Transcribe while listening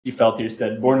Chief Feltier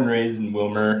said, born and raised in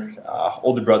Willmar.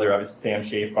 Older brother, obviously, Sam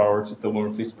Schaefbauer, works with the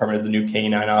Willmar Police Department as a new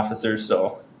K-9 officer.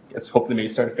 So I guess hopefully maybe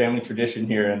start a family tradition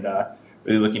here, and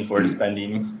really looking forward to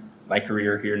spending my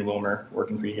career here in Willmar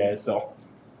working for you guys. So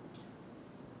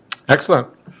excellent.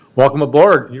 Welcome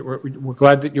aboard. We're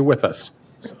glad that you're with us.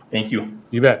 thank you.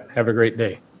 You bet. Have a great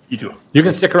day. You too. You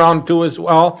can stick around too as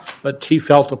well, but Chief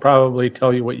Felt will probably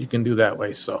tell you what you can do that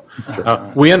way. So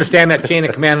we understand that chain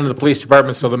of command in the police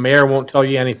department, so the mayor won't tell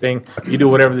you anything. You do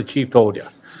whatever the chief told you.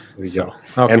 There you go.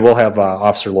 Okay. And we'll have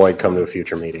Officer Lloyd come to a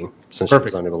future meeting since she was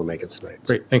Perfect. unable to make it tonight.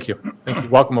 Great. Thank you. Thank you.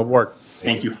 Welcome aboard.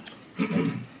 Thank you.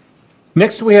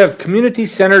 Next, we have community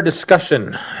center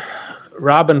discussion.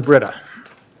 Rob and Britta.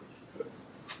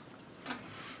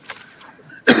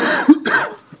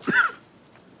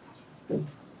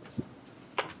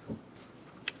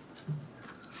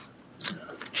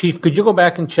 Chief, could you go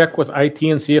back and check with IT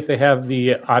and see if they have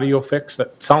the audio fixed?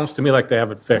 That sounds to me like they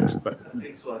have it fixed, but. I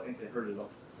think so. I think they heard it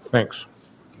all. Thanks.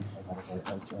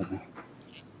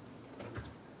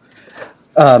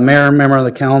 Mayor, member of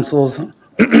the councils,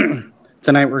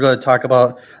 tonight we're going to talk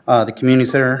about the community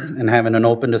center and having an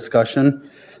open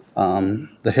discussion.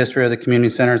 The history of the community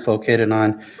center is located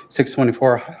on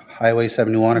 624 Highway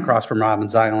 71 across from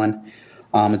Robbins Island.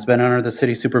 It's been under the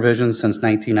city supervision since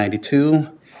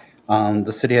 1992.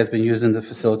 The city has been using the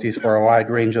facilities for a wide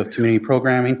range of community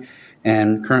programming,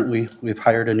 and currently we've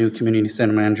hired a new community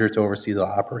center manager to oversee the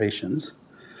operations.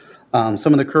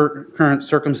 Some of the current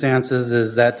circumstances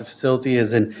is that the facility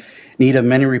is in need of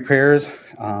many repairs,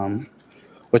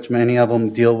 which many of them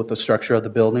deal with the structure of the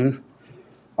building.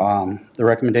 The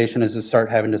recommendation is to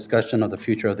start having discussion of the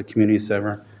future of the community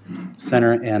center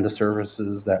and the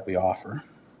services that we offer.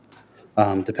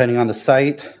 Depending on the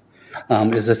site,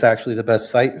 is this actually the best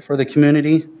site for the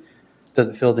community? Does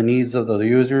it fill the needs of the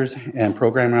users and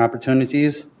programming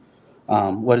opportunities?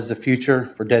 What is the future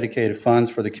for dedicated funds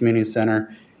for the community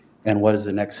center? And what is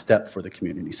the next step for the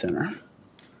community center?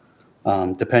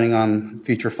 Depending on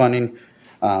future funding,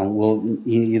 we'll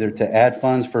need either to add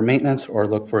funds for maintenance or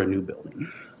look for a new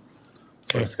building.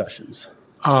 So discussions.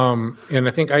 And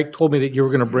I think Ike told me that you were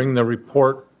going to bring the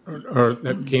report or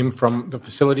that came from the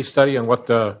facility study on what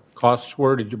the costs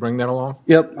were. Did you bring that along?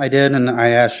 Yep, I did, and I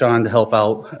asked Sean to help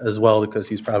out as well because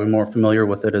he's probably more familiar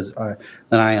with it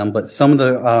than I am. But some of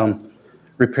the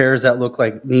repairs that look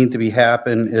like need to be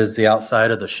happen is the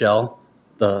outside of the shell,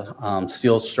 the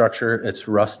steel structure. It's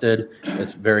rusted,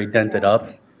 it's very dented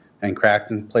up and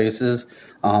cracked in places.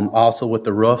 Also with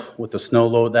the roof, with the snow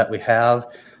load that we have,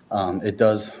 it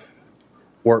does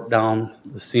warp down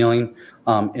the ceiling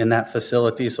in that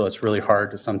facility, so it's really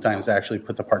hard to sometimes actually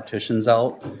put the partitions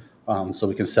out so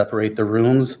we can separate the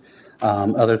rooms.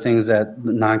 Other things that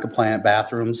non-compliant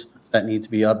bathrooms that need to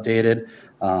be updated.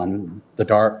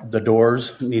 The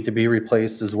doors need to be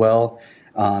replaced as well,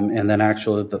 and then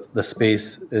actually the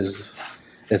space is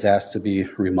asked to be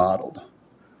remodeled.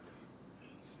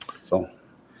 So,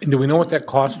 And do we know what that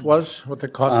cost was? What the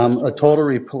cost was? a total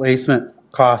replacement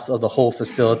cost of the whole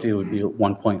facility would be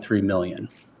 $1.3 million.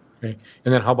 Okay.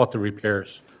 And then how about the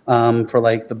repairs? For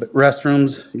like the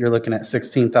restrooms, you're looking at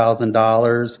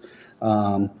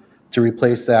 $16,000. To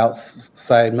replace the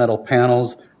outside metal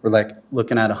panels, we're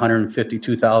looking at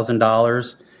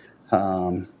 $152,000.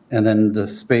 And then the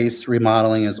space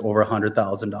remodeling is over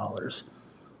 $100,000.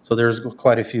 So there's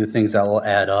quite a few things that will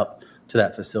add up to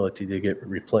that facility to get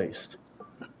replaced.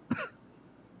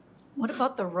 What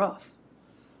about the roof?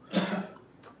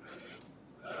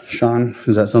 Sean,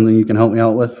 is that something you can help me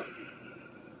out with?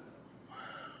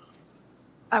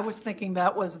 I was thinking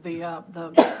that was the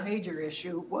major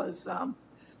issue was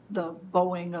the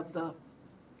bowing of the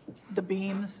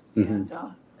beams and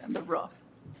the roof.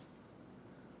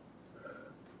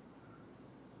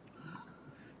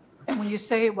 And when you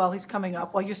say, well, he's coming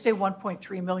up, well, you say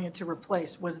 1.3 million to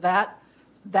replace.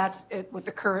 That's it with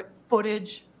the current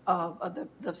footage of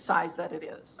the size that it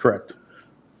is? Correct.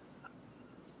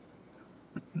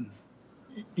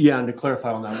 Yeah, and to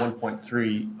clarify on that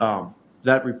 1.3,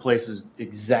 that replaces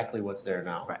exactly what's there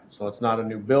now. Right. So it's not a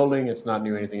new building, it's not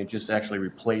new anything, it just actually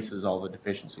replaces all the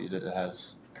deficiencies that it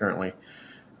has currently.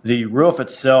 The roof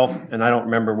itself, and I don't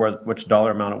remember which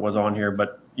dollar amount it was on here,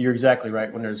 but you're exactly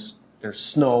right. When there's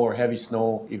snow or heavy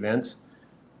snow events,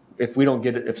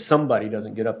 if somebody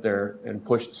doesn't get up there and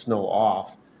push the snow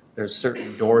off, there's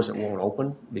certain doors that won't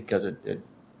open because it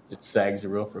sags the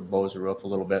roof or bows the roof a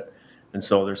little bit. And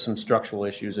so there's some structural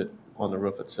issues on the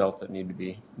roof itself that need to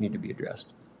be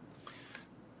addressed.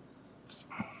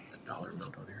 Dollar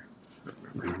amount on here.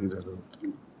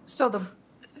 So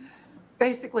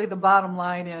basically the bottom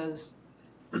line is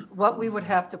what we would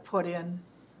have to put in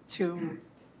to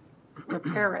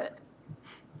repair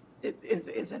it,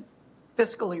 isn't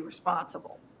fiscally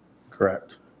responsible.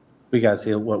 Correct. We got to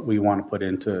see what we want to put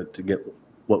into it to get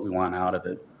what we want out of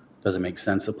it. Doesn't make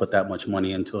sense to put that much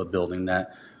money into a building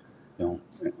that,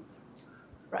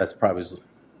 that's probably,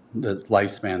 the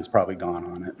lifespan's probably gone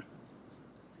on it.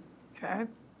 Okay.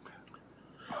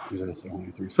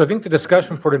 So I think the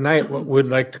discussion for tonight, what we'd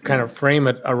like to kind of frame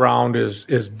it around is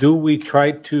do we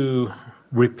try to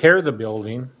repair the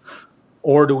building,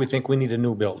 or do we think we need a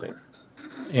new building?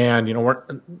 And,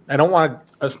 I don't want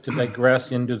us to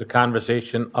digress into the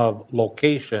conversation of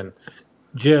location.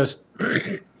 Just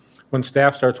when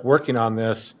staff starts working on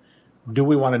this, do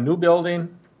we want a new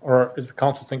building, or is the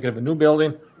council thinking of a new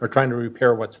building, or trying to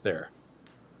repair what's there?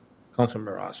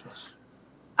 Councilman Erasmus.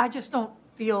 I just don't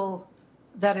feel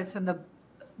that it's in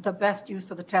the best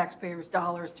use of the taxpayers'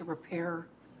 dollars to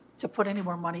put any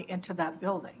more money into that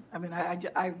building. I mean,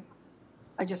 I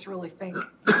just really think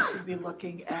we should be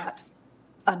looking at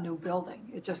a new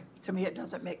building. To me, it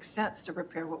doesn't make sense to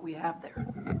repair what we have there.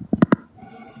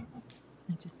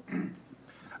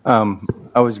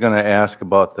 I was going to ask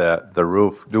about the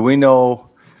roof. Do we know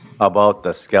about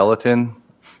the skeleton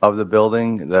of the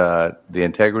building, the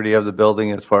integrity of the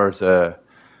building as far as the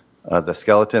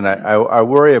skeleton? I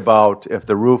worry about if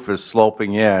the roof is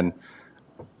sloping in,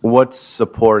 what's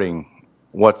supporting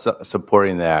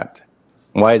that?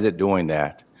 Why is it doing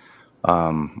that?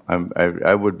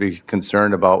 I would be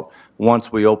concerned about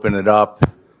once we open it up,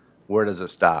 where does it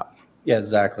stop? Yeah,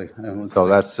 exactly. So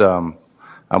that's,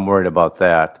 I'm worried about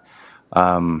that.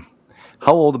 How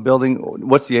old the building,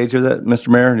 what's the age of that, Mr.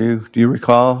 Mayor? Do you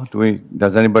recall?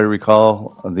 Does anybody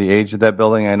recall the age of that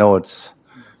building? I know it's,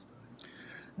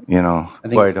 I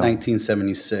think it's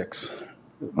 1976.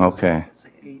 Okay.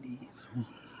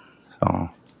 So,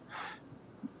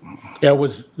 Yeah,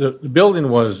 the building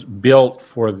was built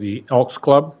for the Elks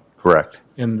Club, correct.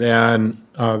 and then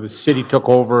the city took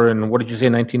over in, what did you say,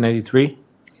 1993?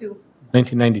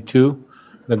 1992.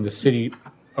 Then the city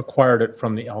acquired it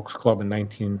from the Elks Club in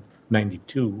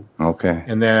 1992. Okay.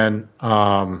 And then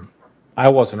I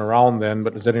wasn't around then,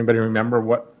 but does anybody remember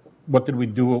what did we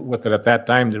do with it at that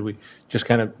time? Did we just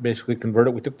kind of basically convert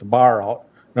it? We took the bar out.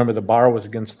 Remember, the bar was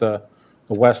against the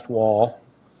west wall.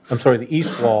 I'm sorry, the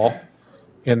east wall.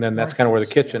 And then that's kind of where the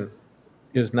kitchen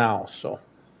is now, so.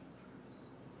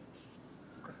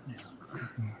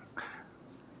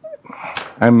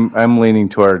 I'm leaning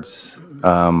towards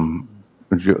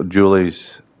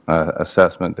Julie's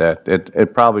assessment that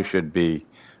it probably should be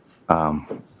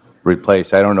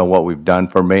replaced. I don't know what we've done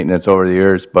for maintenance over the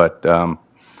years, but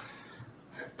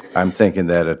I'm thinking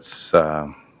that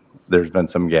there's been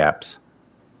some gaps.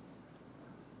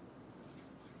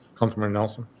 Councilman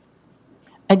Nelson?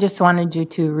 I just wanted you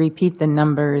to repeat the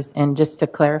numbers and just to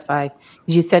clarify,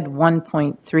 because you said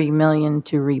 1.3 million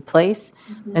to replace,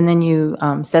 and then you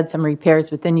said some repairs,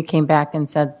 but then you came back and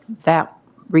said that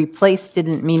replace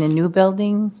didn't mean a new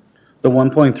building? The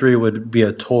 1.3 would be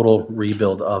a total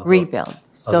rebuild of Rebuild.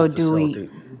 So the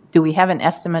do we have an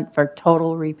estimate for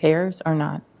total repairs or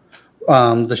not?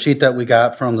 The sheet that we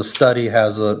got from the study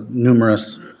has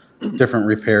numerous different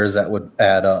repairs that would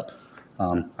add up.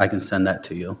 I can send that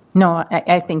to you. No,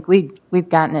 I think we've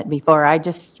gotten it before. I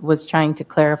just was trying to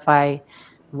clarify,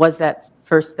 was that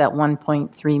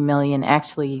 1.3 million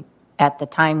actually, at the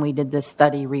time we did this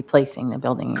study, replacing the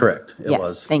building? Correct, it Yes,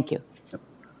 was. thank you.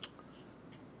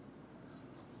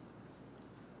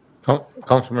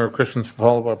 Councilmember Christensen,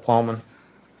 followed by Plowman.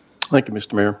 Thank you,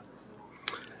 Mr. Mayor.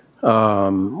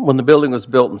 When the building was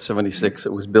built in '76,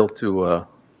 it was built to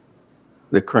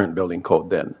the current building code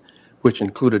then, which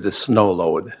included a snow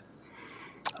load.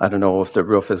 I don't know if the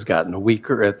roof has gotten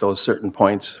weaker at those certain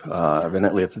points.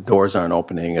 Evidently, if the doors aren't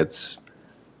opening, it's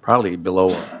probably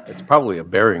a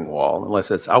bearing wall, unless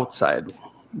it's outside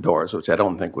doors, which I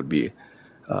don't think would be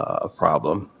a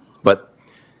problem. But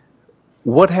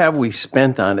what have we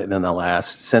spent on it in the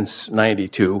since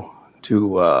 '92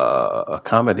 to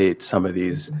accommodate some of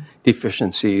these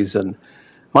deficiencies? And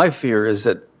my fear is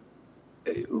that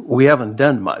we haven't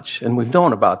done much, and we've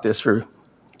known about this for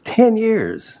 10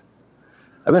 years.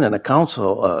 I've been in the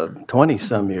council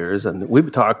 20-some years, and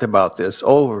we've talked about this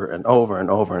over and over and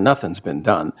over, and nothing's been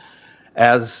done.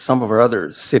 As some of our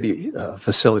other city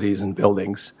facilities and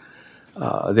buildings,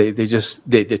 they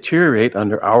deteriorate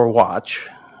under our watch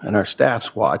and our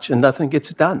staff's watch, and nothing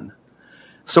gets done.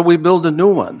 So we build a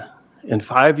new one. In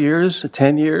 5 years,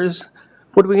 10 years,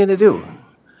 what are we going to do?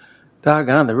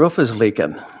 Doggone, the roof is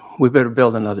leaking. We better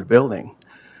build another building.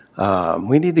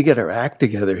 We need to get our act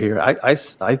together here. I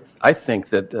think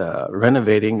that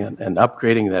renovating and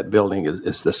upgrading that building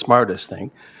is the smartest thing.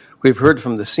 we've heard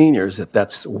from the seniors that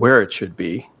that's where it should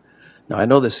be. Now, I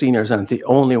know the seniors aren't the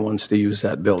only ones to use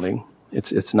that building.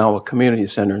 It's now a community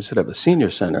center instead of a senior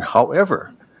center.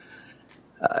 However,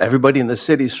 everybody in the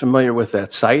city is familiar with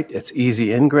that site. It's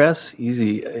easy ingress,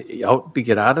 easy out to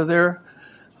get out of there.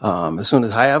 As soon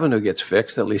as High Avenue gets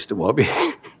fixed, at least it will be.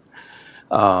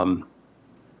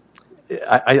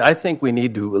 I think we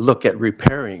need to look at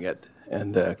repairing it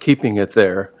and keeping it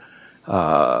there.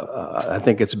 I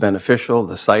think it's beneficial.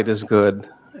 The site is good.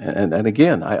 And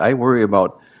again, I worry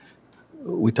about,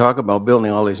 we talk about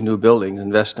building all these new buildings,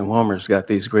 and Weston Wilmer's got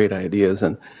these great ideas,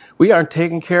 and we aren't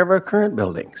taking care of our current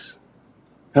buildings.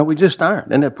 No, we just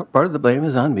aren't. And part of the blame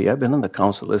is on me. I've been on the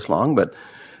council this long, but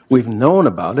we've known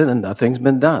about it and nothing's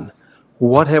been done.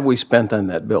 What have we spent on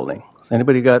that building? Has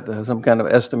anybody got some kind of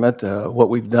estimate what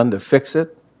we've done to fix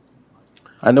it?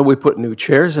 I know we put new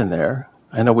chairs in there.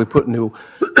 I know we put new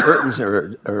curtains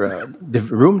or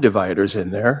room dividers in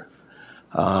there.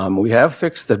 We have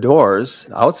fixed the doors,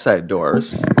 outside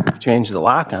doors. We've changed the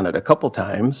lock on it a couple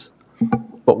times.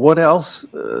 But what else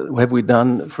have we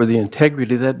done for the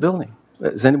integrity of that building?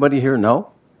 Does anybody here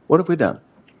know? What have we done?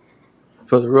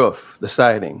 For the roof, the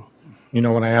siding? You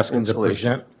know, when I asked him to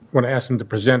Insulation.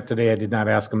 present today, I did not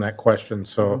ask him that question,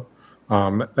 so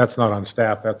that's not on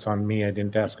staff, that's on me. I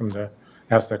didn't ask him to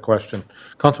ask that question.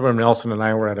 Councilmember Nelson and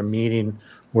I were at a meeting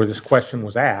where this question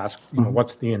was asked, you know,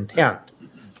 what's the intent?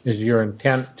 Is your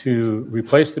intent to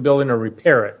replace the building or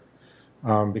repair it?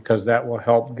 Because that will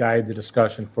help guide the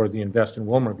discussion for the Invest in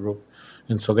Willmar group.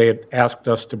 And so they had asked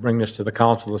us to bring this to the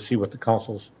council to see what the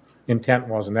council's intent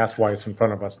was, and that's why it's in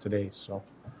front of us today, so.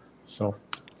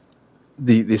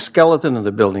 The skeleton of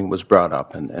the building was brought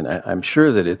up, and I'm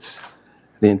sure that it's,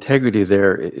 the integrity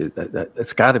there,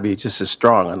 it's got to be just as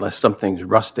strong unless something's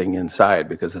rusting inside,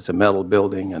 because it's a metal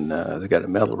building and they've got a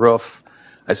metal roof,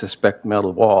 I suspect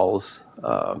metal walls.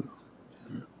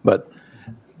 But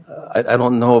I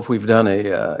don't know if we've done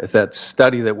if that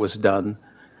study that was done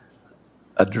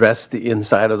addressed the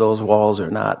inside of those walls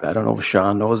or not. I don't know if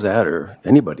Sean knows that or if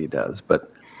anybody does,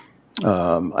 but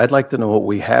I'd like to know what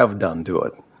we have done to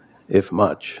it, if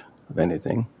much, if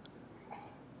anything.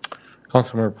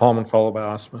 Councilmember Paulman, followed by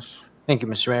Osmus. Thank you,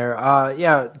 Mr. Mayor.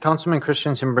 Yeah, Councilman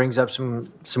Christensen brings up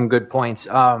some good points.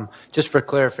 Just for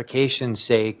clarification's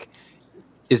sake,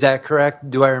 is that correct?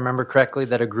 Do I remember correctly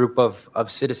that a group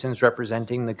of citizens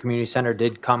representing the community center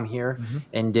did come here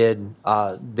and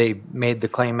they made the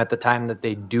claim at the time that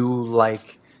they do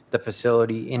like the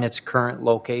facility in its current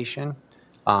location?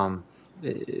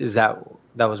 Is that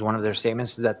was one of their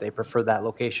statements, is that they prefer that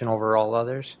location over all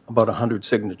others? About 100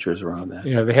 signatures around that.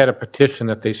 Yeah, they had a petition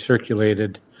that they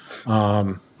circulated.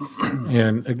 And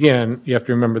again, you have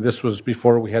to remember, this was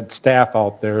before we had staff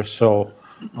out there. So,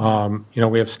 you know,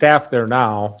 we have staff there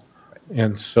now.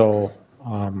 And so,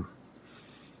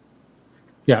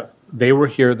 yeah, they were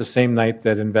here the same night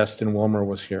that Invest in Willmar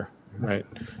was here, right?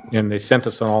 And they sent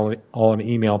us all an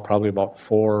email probably about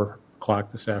 4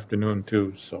 o'clock this afternoon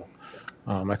too. So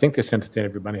I think they sent it to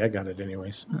everybody. I got it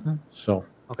anyways. So.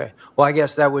 Okay. Well, I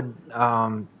guess that would,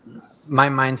 my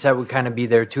mindset would kind of be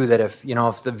there too, that if, you know,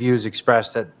 if the views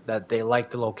expressed that they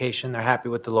like the location, they're happy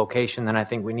with the location, then I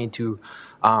think we need to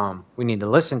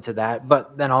listen to that.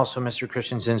 But then also Mr.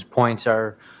 Christensen's points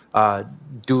are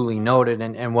duly noted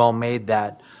and well made,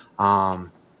 that,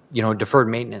 you know, deferred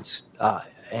maintenance,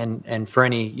 and for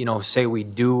any, you know, say we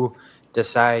do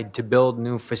decide to build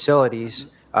new facilities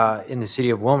in the city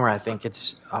of Willmar, I think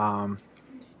it's,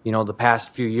 you know, the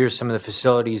past few years, some of the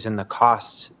facilities and the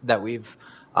costs that we've,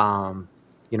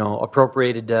 you know,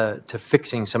 appropriated to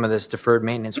fixing some of this deferred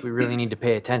maintenance, we really need to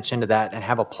pay attention to that and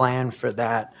have a plan for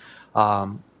that.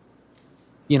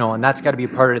 You know, and that's got to be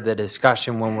part of the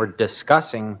discussion when we're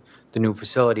discussing the new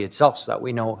facility itself, so that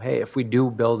we know, hey, if we do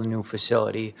build a new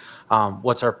facility,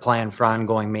 what's our plan for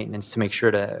ongoing maintenance to make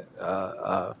sure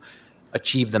to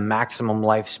achieve the maximum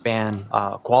lifespan,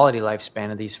 quality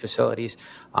lifespan of these facilities.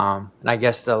 And I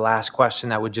guess the last question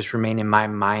that would just remain in my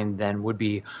mind then would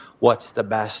be, what's the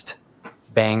best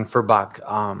bang for buck?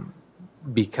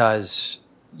 Because,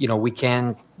 you know, we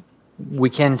can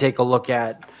take a look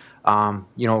at,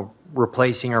 you know,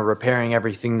 replacing or repairing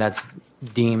everything that's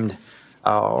deemed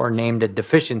or named a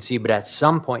deficiency, but at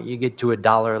some point you get to a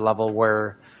dollar level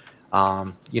where,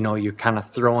 you know, you're kind of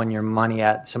throwing your money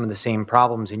at some of the same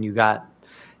problems, and you got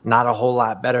not a whole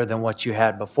lot better than what you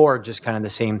had before, just kind of the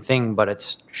same thing, but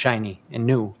it's shiny and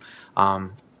new.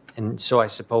 And so I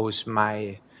suppose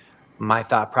my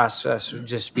thought process would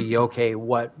just be, okay,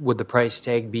 what would the price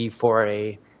tag be for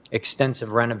a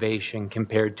extensive renovation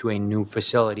compared to a new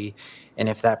facility? And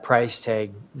if that price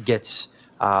tag gets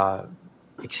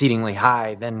exceedingly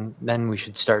high, then we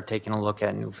should start taking a look at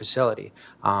a new facility.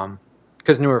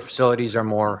 Because newer facilities are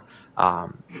more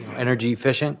energy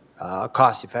efficient,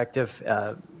 cost effective.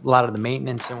 A lot of the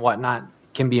maintenance and whatnot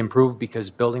can be improved because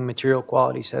building material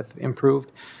qualities have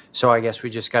improved. So I guess we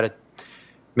just got to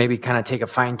maybe kind of take a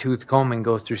fine tooth comb and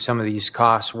go through some of these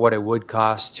costs, what it would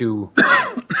cost to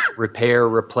repair,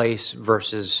 replace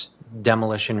versus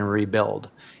demolition and rebuild.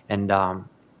 And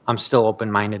I'm still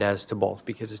open-minded as to both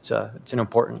because it's an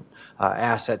important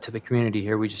asset to the community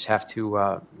here. We just have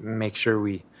to make sure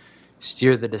we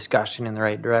steer the discussion in the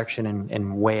right direction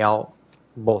and weigh out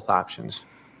both options.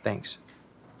 Thanks.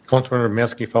 Councilmember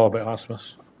Miskey, followed by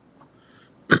Osmus.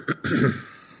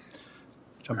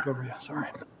 Jumped over you, sorry.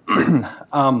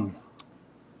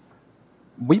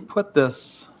 We put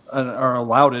this, or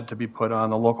allowed it to be put on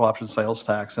the local option sales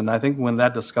tax, and I think when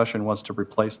that discussion was to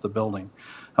replace the building,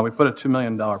 we put a $2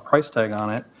 million price tag on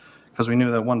it because we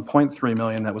knew that $1.3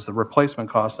 million, that was the replacement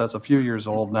cost, that's a few years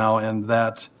old now, and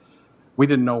that we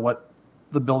didn't know what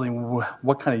the building,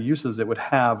 what kind of uses it would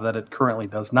have that it currently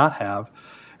does not have.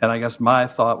 And I guess my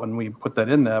thought when we put that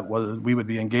in that was we would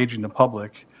be engaging the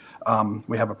public.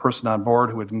 We have a person on board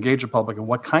who would engage the public and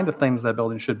what kind of things that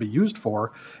building should be used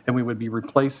for, and we would be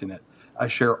replacing it. I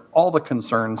share all the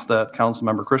concerns that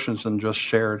Councilmember Christensen just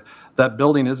shared. That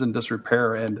building is in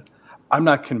disrepair, and I'm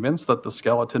not convinced that the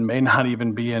skeleton may not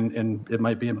even be it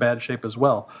might be in bad shape as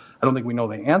well. I don't think we know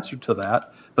the answer to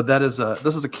that, but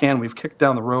this is a can we've kicked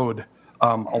down the road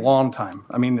a long time.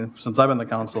 I mean, since I've been the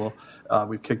council,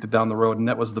 we've kicked it down the road, and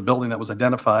that was the building that was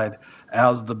identified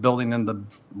as the building in the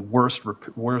worst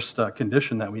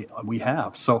condition that we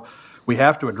have. So we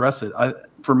have to address it.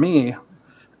 For me,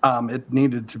 it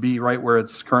needed to be right where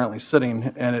it's currently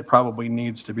sitting, and it probably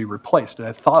needs to be replaced. And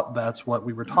I thought that's what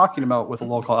we were talking about with the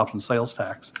local option sales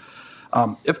tax.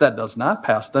 If that does not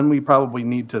pass, then we probably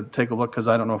need to take a look, because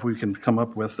I don't know if we can come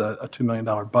up with a $2 million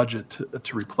budget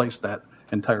to replace that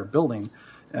entire building.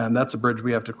 And that's a bridge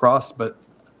we have to cross. But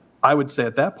I would say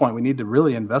at that point, we need to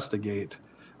really investigate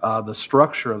the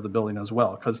structure of the building as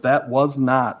well, because that was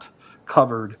not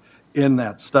covered in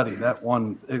that study. That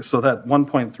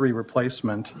 1.3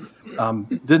 replacement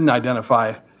didn't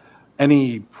identify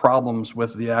any problems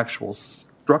with the actual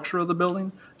structure of the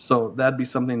building. So that'd be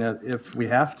something that if we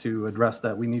have to address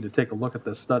that, we need to take a look at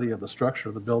the study of the structure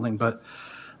of the building. But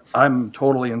I'm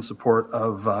totally in support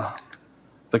of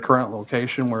the current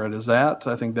location where it is at.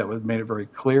 I think that would made it very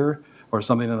clear, or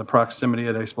something in the proximity.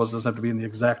 I suppose it doesn't have to be in the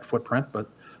exact footprint, but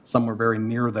somewhere very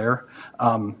near there.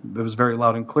 It was very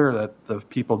loud and clear that the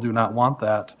people do not want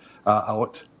that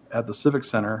out at the Civic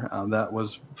Center. That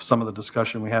was some of the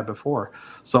discussion we had before.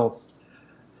 So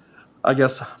I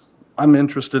guess I'm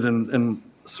interested in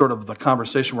sort of the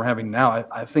conversation we're having now.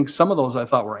 I think some of those I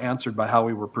thought were answered by how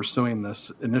we were pursuing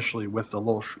this initially with the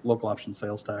local option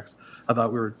sales tax. I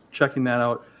thought we were checking that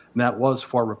out, and that was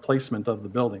for replacement of the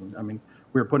building. I mean,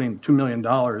 we were putting $2 million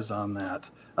on that.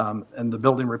 And the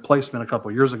building replacement a couple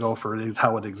of years ago for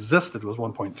how it existed was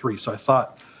 1.3. So I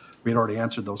thought we had already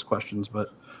answered those questions, but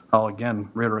I'll again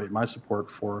reiterate my support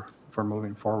for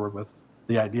moving forward with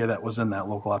the idea that was in that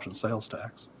local option sales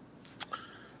tax.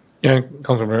 Yeah,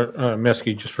 Councilmember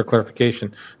Miskey, just for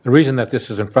clarification, the reason that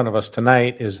this is in front of us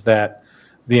tonight is that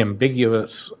the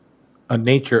ambiguous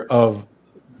nature of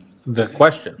the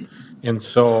question. And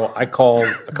so I called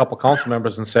a couple council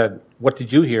members and said, what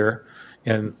did you hear?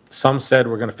 And some said,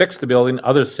 we're going to fix the building.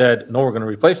 Others said, no, we're going to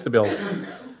replace the building.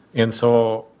 And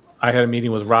so I had a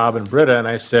meeting with Rob and Britta, and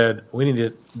I said, we need to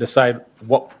decide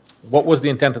what was the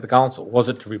intent of the council. Was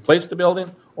it to replace the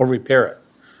building or repair it?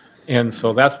 And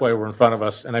so that's why we're in front of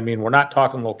us. And I mean, we're not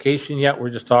talking location yet.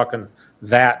 We're just talking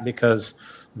that because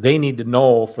they need to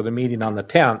know for the meeting on the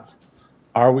 10th,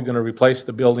 are we going to replace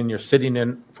the building you're sitting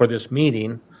in for this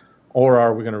meeting, or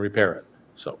are we going to repair it?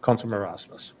 So, Councilmember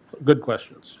Rasmus, good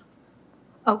questions.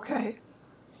 Okay.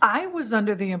 I was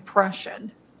under the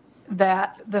impression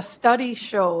that the study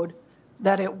showed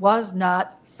that it was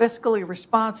not fiscally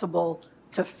responsible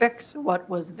to fix what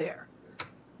was there.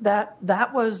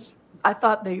 That was, I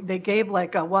thought they gave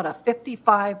like a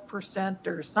 55%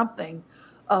 or something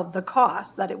of the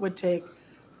cost that it would take.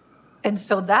 And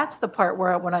so that's the part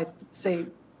where when I say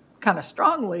kind of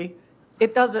strongly,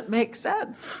 it doesn't make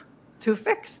sense to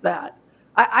fix that.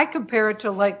 I compare it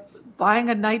to like buying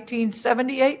a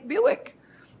 1978 Buick,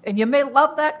 and you may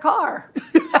love that car,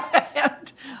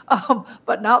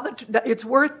 but now that it's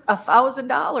worth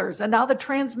 $1,000, and now the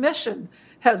transmission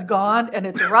has gone and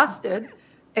it's rusted,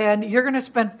 and you're going to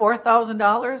spend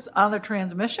 $4,000 on the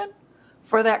transmission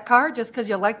for that car just because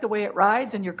you like the way it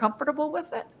rides and you're comfortable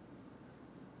with it?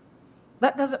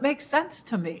 That doesn't make sense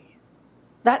to me.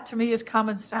 That to me is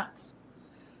common sense.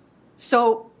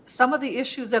 So some of the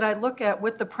issues that I look at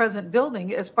with the present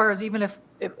building, as far as even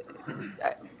if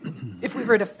we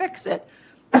were to fix it,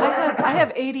 I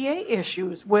have ADA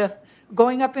issues with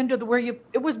going up into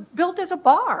it was built as a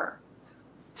bar,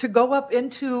 to go up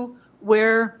into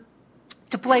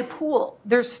to play pool.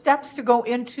 There's steps to go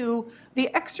into the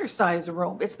exercise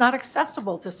room. It's not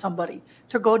accessible to somebody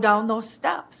to go down those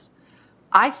steps.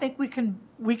 I think we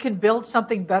can build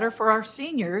something better for our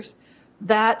seniors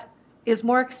that is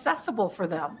more accessible for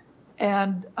them.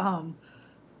 And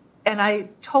I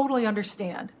totally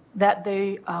understand that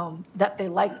they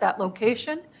like that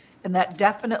location, and that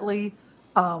definitely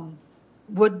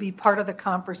would be part of the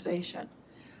conversation.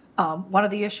 One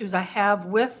of the issues I have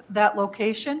with that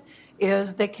location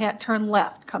is they can't turn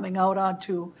left coming out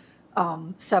onto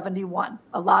 71.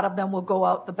 A lot of them will go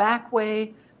out the back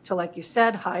way to, like you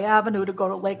said, High Avenue to go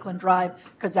to Lakeland Drive,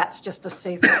 because that's just a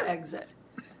safer exit.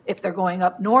 If they're going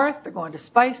up north, they're going to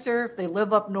Spicer. If they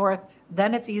live up north,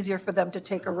 then it's easier for them to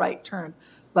take a right turn.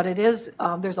 But it is,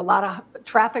 there's a lot of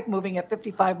traffic moving at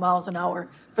 55 miles an hour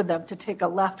for them to take a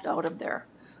left out of there.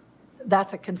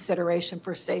 That's a consideration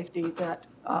for safety that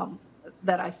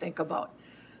I think about.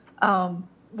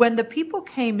 When the people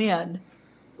came in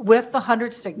with the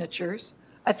 100 signatures,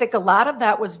 I think a lot of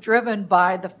that was driven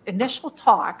by the initial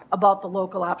talk about the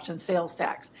local option sales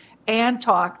tax and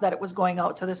talk that it was going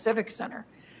out to the Civic Center.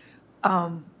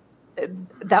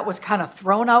 That was kind of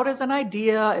thrown out as an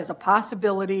idea, as a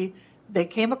possibility. They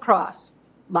came across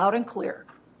loud and clear.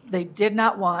 They did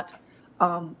not want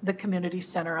the community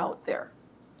center out there.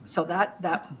 So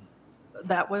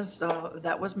that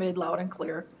was made loud and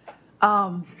clear.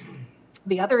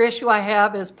 The other issue I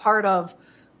have is part of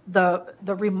the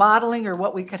remodeling, or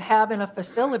what we could have in a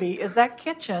facility, is that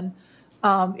kitchen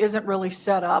isn't really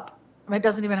set up. I mean, it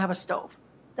doesn't even have a stove,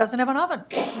 doesn't have an oven.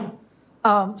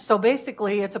 So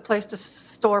basically, it's a place to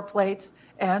store plates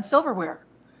and silverware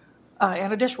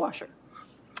and a dishwasher.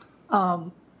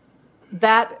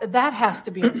 That has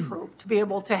to be improved, to be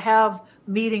able to have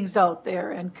meetings out there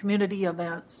and community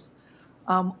events.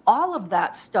 All of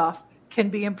that stuff can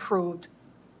be improved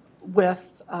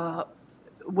with a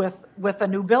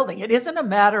new building. It isn't a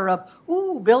matter of,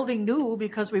 building new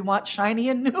because we want shiny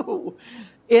and new.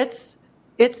 It's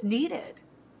needed.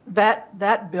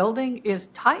 That building is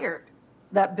tired.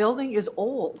 That building is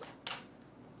old.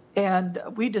 And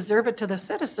we deserve it to the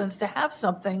citizens to have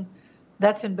something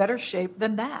that's in better shape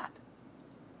than that.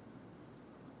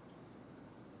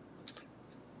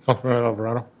 Councilman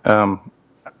Alvarado?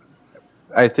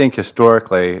 I think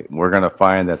historically, we're going to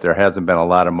find that there hasn't been a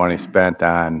lot of money spent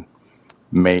on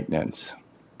maintenance.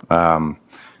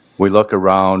 We look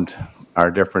around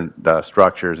our different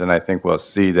structures, and I think we'll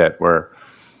see that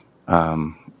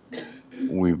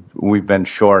we've been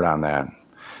short on that.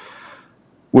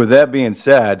 With that being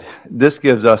said, this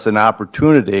gives us an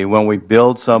opportunity when we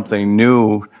build something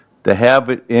new to have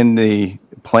it in the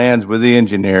plans with the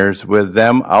engineers, with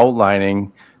them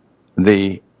outlining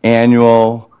the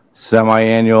annual,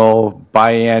 semi-annual,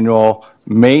 biannual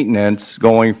maintenance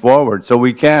going forward. So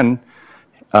we can,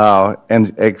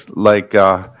 like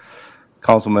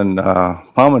Councilman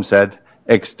Plowman said,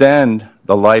 extend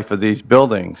the life of these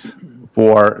buildings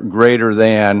for greater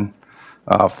than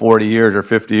 40 years or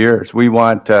 50 years. We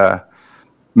want to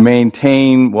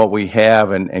maintain what we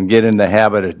have and get in the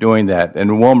habit of doing that. In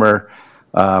Willmar,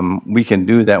 we can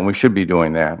do that, and we should be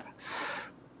doing that.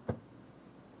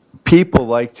 People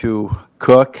like to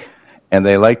cook, and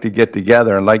they like to get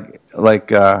together. And like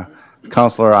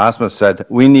Councilor Osma said,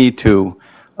 we need to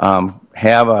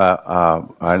have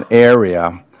an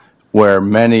area where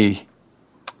many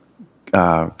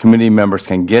community members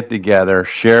can get together,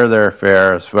 share their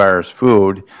fare as far as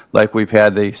food, like we've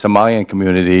had the Somalian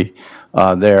community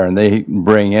there, and they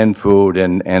bring in food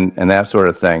and that sort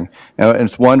of thing. And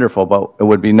it's wonderful, but it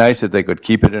would be nice if they could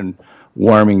keep it in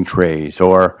warming trays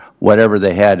or whatever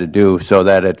they had to do so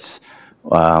that it's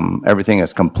everything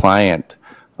is compliant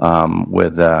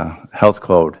with health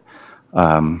code.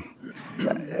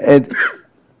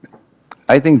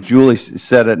 I think Julie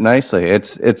said it nicely.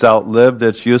 It's outlived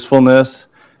its usefulness.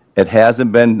 It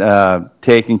hasn't been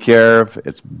taken care of.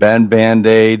 It's been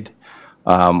Band-Aid.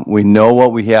 We know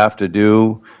what we have to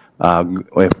do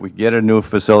if we get a new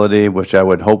facility, which I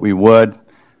would hope we would,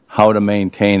 how to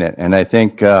maintain it. And I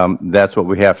think that's what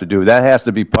we have to do. That has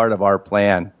to be part of our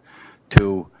plan,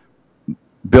 to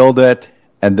build it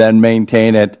and then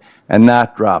maintain it and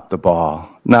not drop the ball,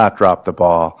 not drop the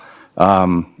ball.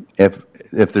 If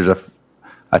there's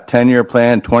a 10-year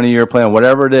plan, 20-year plan,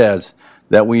 whatever it is,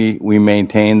 that we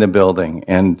maintain the building.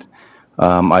 And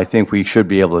I think we should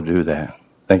be able to do that.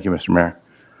 Thank you, Mr. Mayor.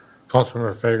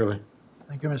 Councilmember Fagerly.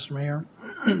 Thank you, Mr. Mayor.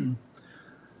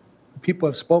 People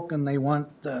have spoken, they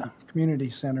want the community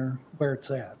center where it's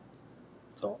at.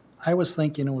 So I was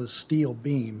thinking it was steel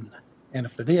beamed, and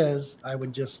if it is, I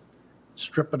would just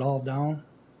strip it all down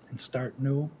and start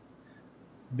new.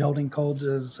 Building codes,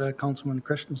 as Councilman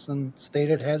Christensen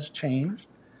stated, has changed,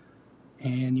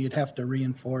 and you'd have to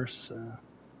reinforce the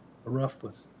roof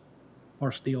with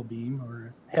more steel beam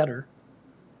or header,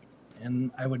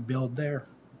 and I would build there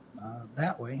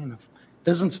that way. And if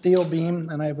it isn't steel beam,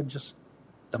 then I would just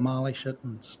demolish it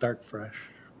and start fresh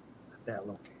at that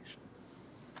location.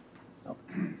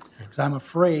 Because I'm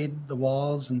afraid the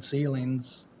walls and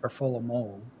ceilings are full of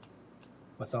mold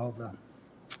with all the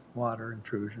water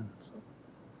intrusion. So.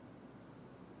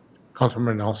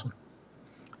 Councilmember Nelson.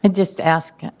 I just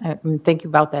ask, think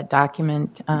about that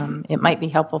document. It might be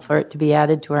helpful for it to be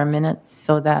added to our minutes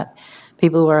so that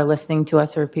people who are listening to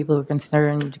us or people who are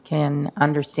concerned can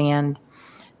understand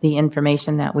the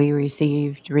information that we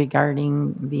received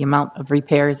regarding the amount of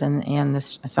repairs and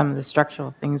some of the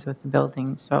structural things with the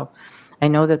building. So I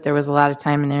know that there was a lot of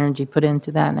time and energy put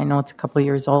into that, and I know it's a couple of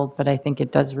years old, but I think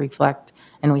it does reflect,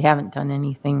 and we haven't done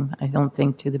anything, I don't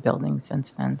think, to the building since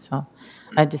then. So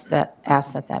I just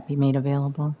ask that that be made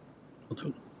available.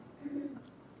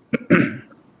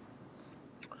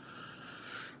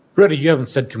 Britta, you haven't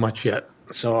said too much yet,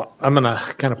 so I'm going to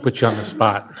kind of put you on the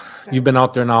spot. You've been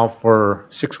out there now for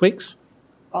 6 weeks?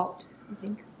 I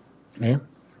think. Okay.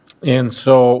 And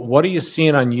so what are you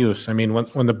seeing on use? I mean,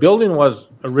 when the building was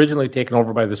originally taken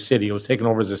over by the city, it was taken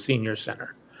over as a senior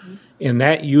center. Mm-hmm. And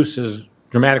that use has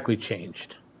dramatically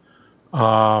changed.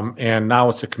 And now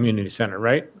it's a community center,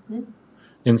 right? Mm-hmm.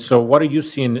 And so what are you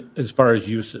seeing as far as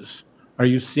uses? Are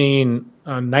you seeing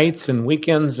nights and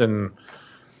weekends and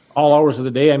all hours of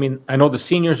the day? I mean, I know the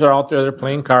seniors are out there, they're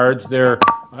playing cards, they're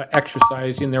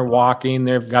exercising, they're walking,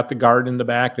 they've got the garden in the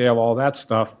back, they have all that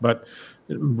stuff. But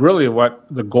really what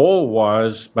the goal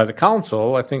was by the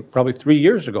council, I think probably 3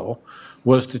 years ago,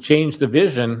 was to change the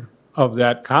vision of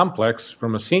that complex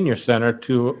from a senior center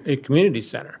to a community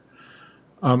center.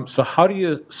 So how do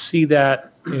you see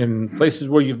that in places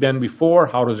where you've been before?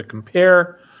 How does it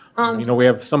compare? We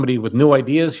have somebody with new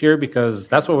ideas here because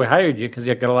that's why we hired you, because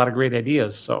you've got a lot of great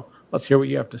ideas. So let's hear what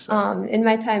you have to say. In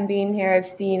my time being here, I've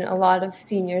seen a lot of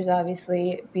seniors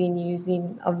obviously being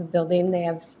using of the building. They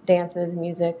have dances,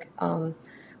 music.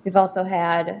 We've also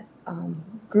had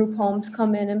group homes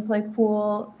come in and play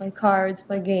pool, play cards,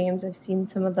 play games. I've seen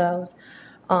some of those.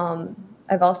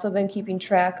 I've also been keeping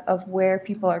track of where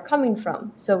people are coming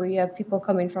from. So we have people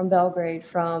coming from Belgrade,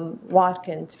 from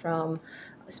Watkins, from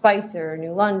Spicer,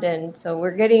 New London. So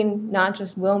we're getting not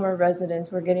just Willmar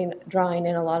residents, we're drawing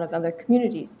in a lot of other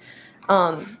communities.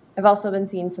 I've also been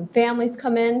seeing some families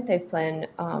come in. They've been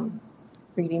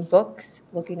reading books,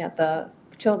 looking at the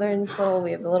children. So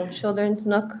we have a little children's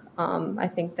nook. I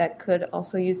think that could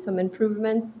also use some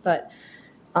improvements. But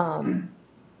so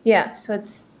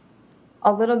it's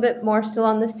a little bit more still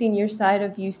on the senior side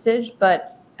of usage,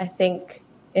 but I think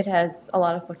it has a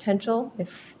lot of potential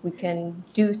if we can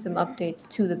do some updates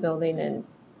to the building and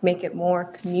make it more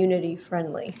community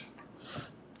friendly.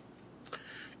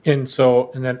 And so,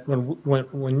 and then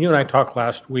when you and I talked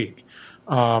last week,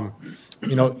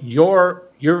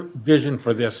 your vision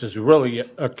for this is really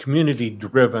a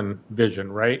community-driven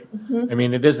vision, right? Mm-hmm. I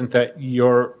mean, it isn't that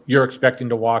you're expecting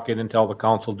to walk in and tell the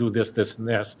council, do this, this, and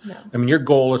this. No. I mean, your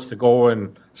goal is to go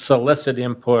and solicit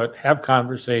input, have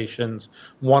conversations,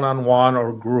 one-on-one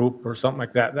or group or something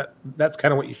like that. That's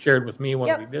kind of what you shared with me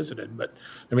when we visited. But,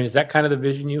 I mean, is that kind of the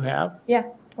vision you have? Yeah,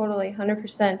 totally,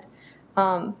 100%.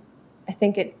 I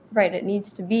think it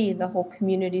needs to be the whole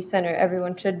community center.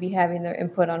 Everyone should be having their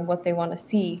input on what they want to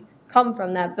see come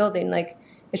from that building. Like,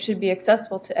 it should be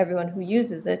accessible to everyone who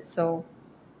uses it. So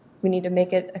we need to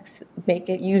make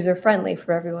it user friendly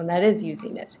for everyone that is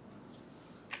using it.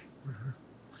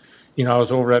 I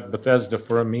was over at Bethesda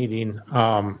for a meeting.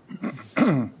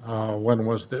 When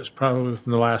was this? Probably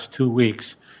within the last 2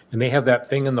 weeks. And they have that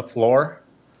thing in the floor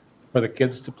for the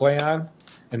kids to play on.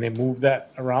 And they move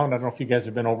that around. I don't know if you guys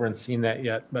have been over and seen that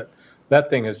yet, but that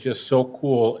thing is just so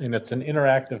cool. And it's an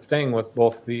interactive thing with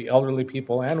both the elderly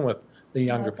people and with the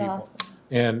younger people. Awesome.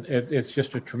 And it's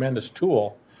just a tremendous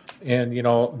tool. And,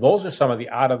 those are some of the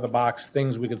out-of-the-box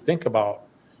things we could think about.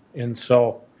 And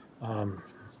so,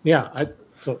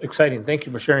 so exciting. Thank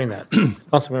you for sharing that.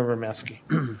 Councilmember Maskey.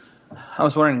 I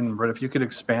was wondering, Britt, if you could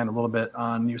expand a little bit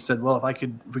on, you said, well, if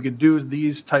we could do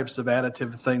these types of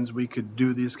additive things, we could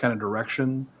do these kind of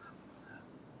direction.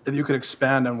 If you could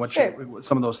expand on what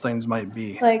some of those things might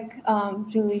be. Like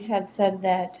Julie had said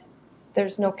that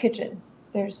there's no kitchen.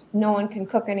 there's no one can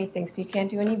cook anything, so you can't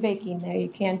do any baking there. You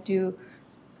can't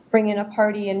bring in a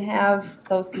party and have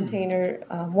those container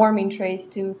warming trays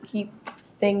to keep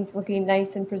things looking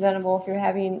nice and presentable. If you're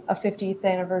having a 50th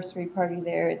anniversary party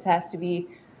there, it has to be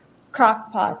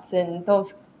crock pots and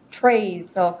those trays.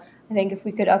 So I think if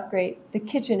we could upgrade the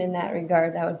kitchen in that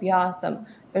regard, that would be awesome.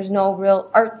 There's no real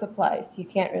art supplies. You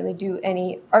can't really do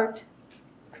any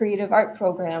creative art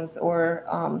programs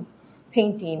or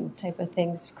painting type of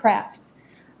things, crafts.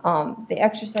 The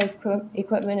exercise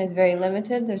equipment is very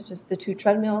limited. There's just the 2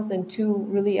 treadmills and 2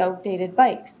 really outdated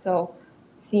bikes. So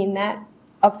seeing that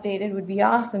updated would be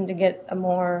awesome to get a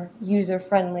more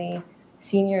user-friendly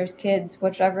seniors, kids,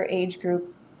 whichever age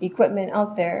group equipment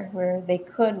out there where they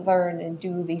could learn and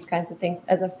do these kinds of things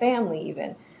as a family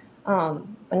even.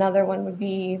 Another one would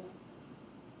be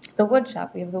the wood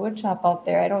shop. We have the wood shop out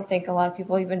there. I don't think a lot of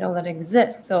people even know that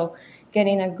exists. So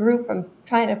getting a group, I'm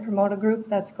trying to promote a group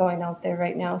that's going out there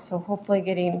right now. So hopefully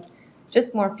getting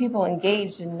just more people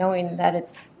engaged and knowing that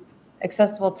it's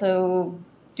accessible to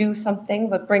do something,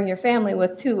 but bring your family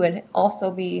with too, and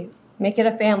also make it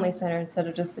a family center instead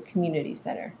of just a community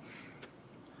center.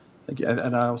 Thank you.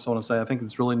 And I also want to say, I think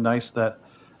it's really nice that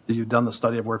you've done the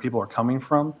study of where people are coming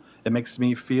from. It makes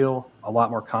me feel a lot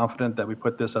more confident that we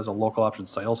put this as a local option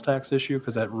sales tax issue,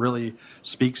 because that really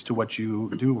speaks to what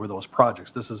you do with those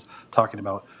projects. This is talking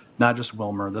about not just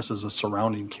Willmar, this is a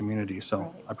surrounding community.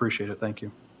 So I appreciate it. Thank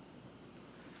you.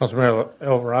 Councilmember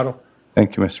Alvarado.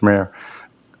 Thank you, Mr. Mayor.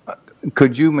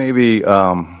 Could you maybe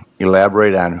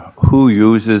elaborate on who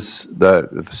uses the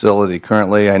facility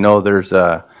currently? I know there's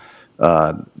the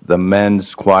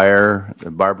men's choir, the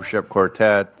barbershop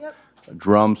quartet,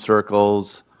 drum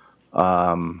circles.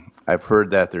 I've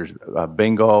heard that there's a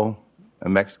bingo, a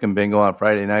Mexican bingo on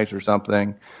Friday nights or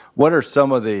something. What are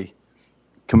some of the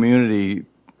community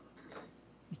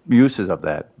uses of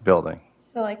that building?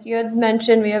 So like you had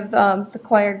mentioned, we have the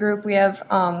choir group, we have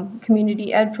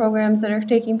community ed programs that are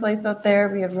taking place out there,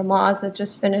 we have Ramaz that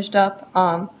just finished up,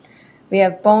 we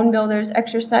have Bone Builders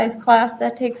exercise class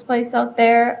that takes place out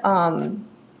there,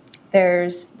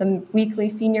 there's the weekly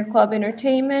senior club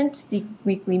entertainment,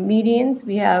 weekly meetings,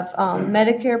 we have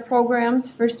Medicare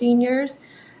programs for seniors,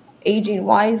 Aging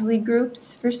Wisely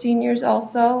groups for seniors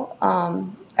also,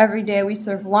 every day we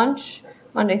serve lunch,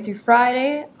 Monday through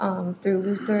Friday, through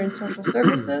Lutheran Social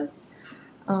Services.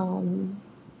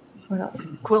 What else?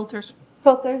 Quilters.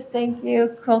 Quilters, thank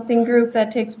you. Quilting group that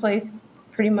takes place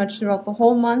pretty much throughout the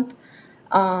whole month.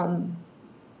 The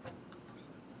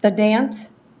dance,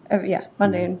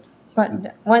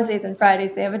 Wednesdays and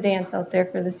Fridays, they have a dance out there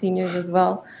for the seniors as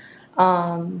well.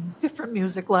 Different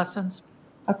music lessons.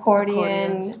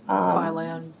 Accordion.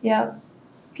 Violin. Yep.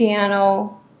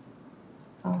 Piano.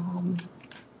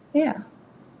 Yeah.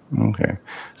 Okay.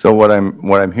 So what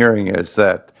I'm hearing is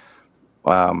that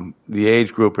the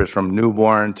age group is from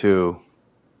newborn to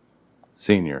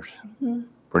seniors,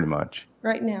 pretty much.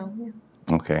 Right now, yeah.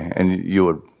 Okay. And you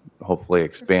would hopefully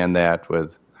expand that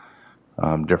with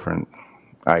different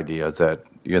ideas that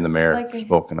you and the mayor have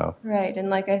spoken of. Right. And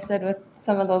like I said, with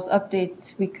some of those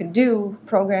updates we could do,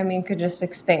 programming could just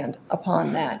expand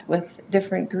upon that with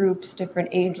different groups, different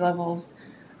age levels,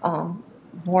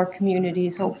 more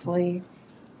communities, hopefully.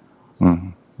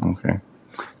 Okay.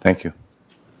 Thank you.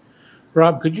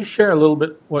 Rob, could you share a little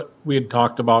bit what we had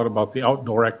talked about the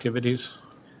outdoor activities?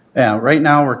 Yeah, right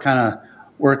now we're kind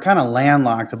of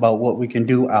landlocked about what we can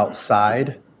do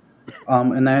outside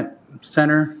in that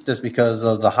center, just because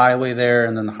of the highway there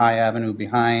and then the high avenue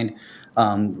behind.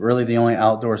 Really the only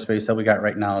outdoor space that we got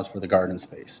right now is for the garden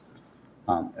space.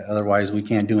 Otherwise, we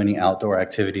can't do any outdoor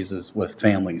activities with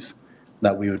families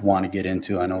that we would want to get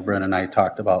into. I know Brent and I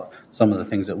talked about some of the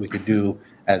things that we could do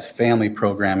as family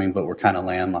programming, but we're kind of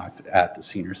landlocked at the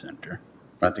senior center,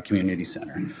 at the community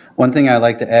center. One thing I'd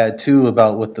like to add too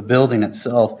about with the building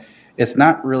itself, it's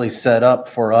not really set up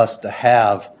for us to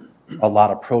have a lot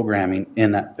of programming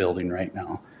in that building right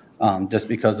now. Just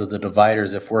because of the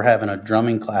dividers, if we're having a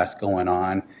drumming class going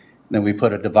on, then we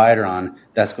put a divider on,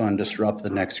 that's going to disrupt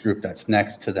the next group that's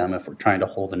next to them if we're trying to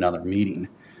hold another meeting.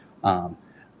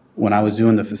 When I was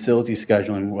doing the facility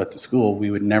scheduling with the school, we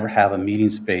would never have a meeting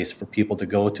space for people to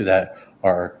go to that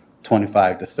are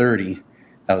 25 to 30.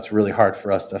 Now it's really hard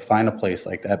for us to find a place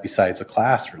like that besides a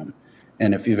classroom.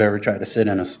 And if you've ever tried to sit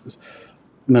in a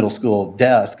middle school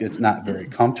desk, it's not very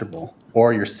comfortable.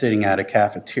 Or you're sitting at a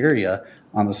cafeteria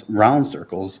on the round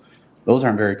circles, those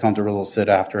aren't very comfortable to sit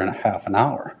after in a half an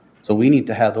hour. So we need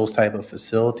to have those type of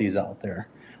facilities out there.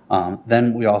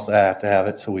 Then we also have to have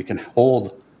it so we can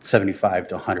hold 75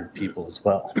 to 100 people as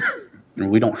well.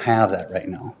 And we don't have that right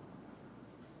now.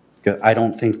 I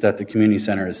don't think that the community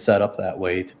center is set up that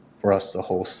way for us to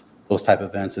host those type of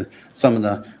events. And some of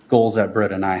the goals that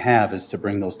Britt and I have is to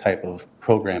bring those type of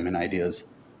programming ideas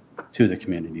to the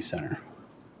community center.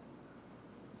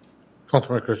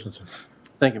 Councilman Christensen.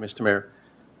 Thank you, Mr. Mayor.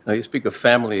 Now, you speak of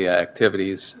family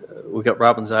activities. We got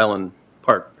Robbins Island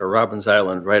Park, or Robbins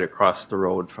Island, right across the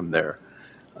road from there.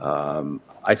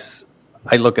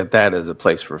 I look at that as a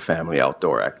place for family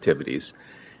outdoor activities.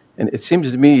 And it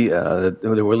seems to me that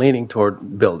we're leaning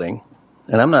toward building,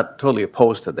 and I'm not totally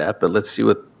opposed to that, but let's see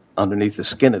what underneath the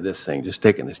skin of this thing, just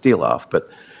taking the steel off. But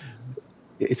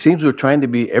it seems we're trying to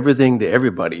be everything to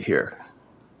everybody here,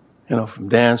 you know, from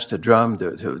dance to drum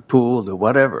to pool to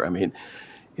whatever. I mean,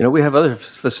 you know, we have other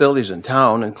facilities in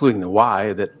town, including the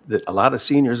Y, that a lot of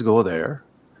seniors go there.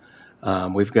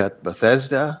 We've got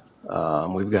Bethesda,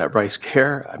 we've got Bryce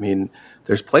Care. I mean,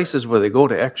 there's places where they go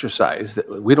to exercise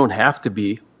that we don't have to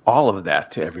be all of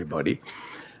that to everybody.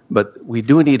 But we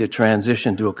do need a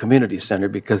transition to a community center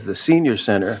because the senior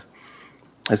center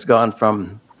has gone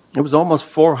from, it was almost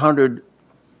 400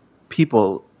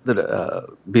 people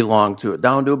that belong to it,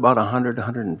 down to about 100,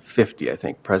 150, I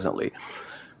think, presently.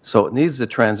 So it needs to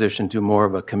transition to more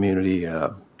of a community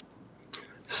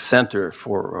center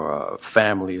for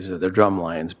families or their drum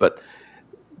lines. But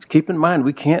keep in mind,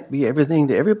 we can't be everything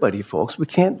to everybody, folks. We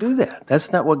can't do that.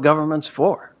 That's not what government's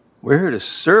for. We're here to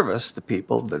service the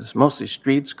people, but it's mostly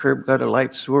streets, curb gutter,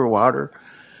 lights, sewer, water,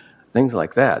 things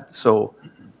like that. So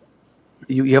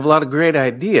you have a lot of great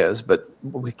ideas, but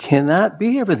we cannot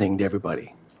be everything to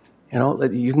everybody. You know,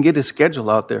 you can get a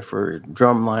schedule out there for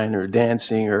drumline or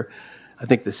dancing, or I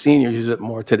think the seniors use it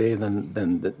more today than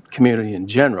the community in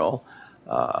general.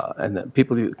 And the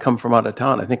people who come from out of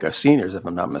town, I think, are seniors, if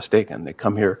I'm not mistaken. They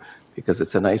come here because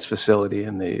it's a nice facility,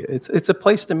 and it's a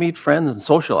place to meet friends and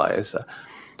socialize.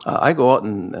 I go out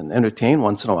and entertain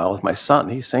once in a while with my son.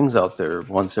 He sings out there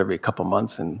once every couple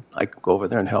months, and I go over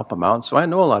there and help him out. So I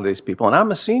know a lot of these people, and I'm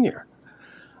a senior.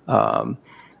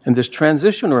 And this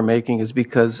transition we're making is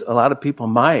because a lot of people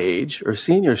my age, or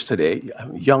seniors today,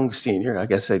 young senior, I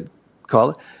guess I'd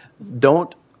call it,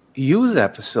 don't use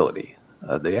that facility.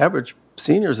 The average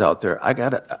seniors out there,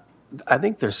 I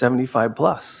think they're 75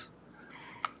 plus.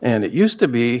 And it used to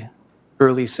be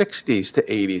early 60s to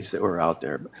 80s that were out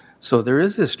there. So there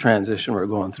is this transition we're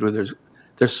going through.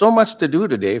 There's so much to do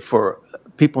today for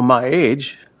people my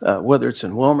age, whether it's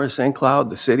in Willmar, St.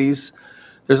 Cloud, the cities.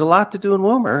 There's a lot to do in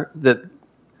Willmar that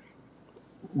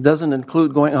doesn't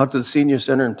include going out to the senior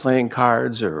center and playing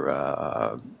cards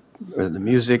or the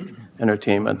music,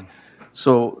 entertainment.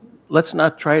 So let's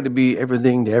not try to be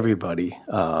everything to everybody.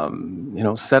 You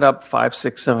know, set up 5,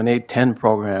 6, 7, 8, 10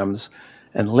 programs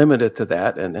and limit it to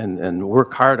that, and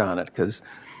work hard on it, because,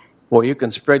 well, you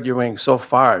can spread your wings so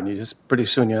far, and pretty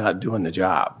soon you're not doing the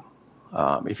job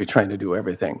if you're trying to do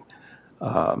everything.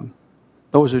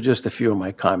 Those are just a few of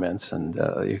my comments, and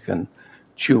you can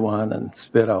chew on and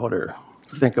spit out or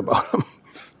think about them.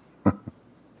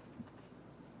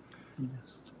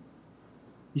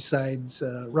 Besides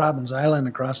Robbins Island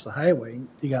across the highway,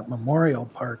 you got Memorial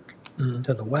Park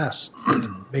to the west.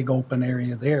 Big open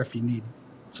area there if you need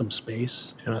some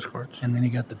space. Tennis courts. And then you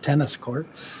got the tennis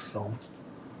courts. So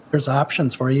there's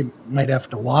options for you. You might have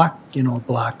to walk, you know, a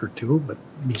block or two, but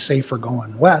be safer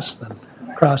going west than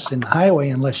crossing the highway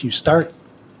unless you start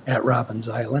at Robbins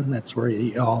Island. That's where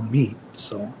you all meet.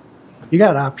 So you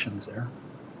got options there.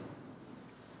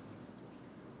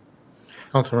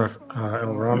 Councilor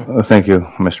Alvarado. Thank you,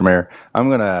 Mr. Mayor. I'm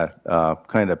going to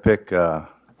kind of pick our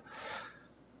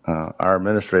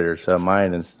administrator's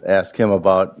mind and ask him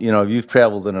about, you know, you've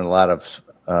traveled in a lot of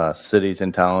cities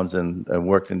and towns and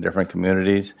worked in different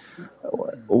communities.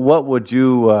 What would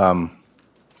you,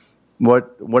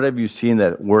 what have you seen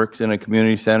that works in a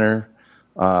community center?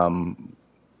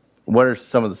 What are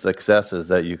some of the successes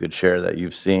that you could share that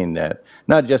you've seen, that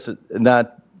not just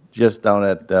down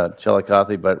at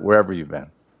Chillicothe, but wherever you've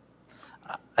been?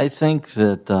 I think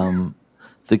that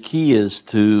the key is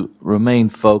to remain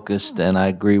focused, and I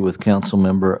agree with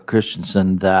Councilmember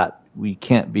Christensen that we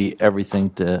can't be everything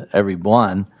to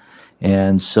everyone,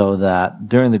 and so that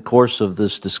during the course of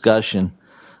this discussion,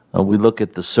 we look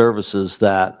at the services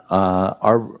that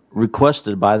are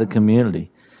requested by the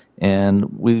community,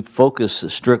 and we focus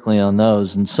strictly on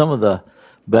those. And some of the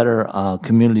better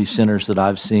community centers that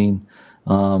I've seen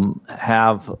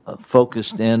have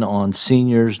focused in on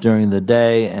seniors during the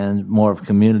day and more of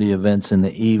community events in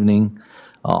the evening.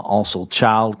 Also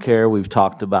childcare. We've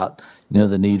talked about, you know,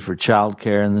 the need for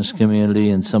childcare in this community,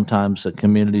 and sometimes a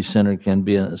community center can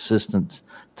be an assistance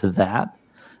to that.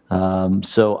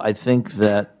 So I think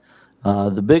that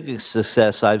The biggest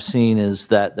success I've seen is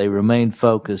that they remain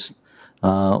focused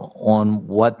on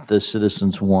what the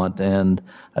citizens want. And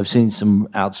I've seen some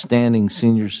outstanding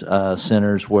seniors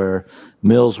centers where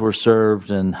meals were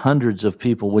served and hundreds of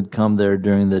people would come there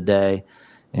during the day.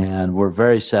 And we're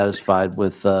very satisfied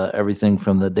with everything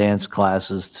from the dance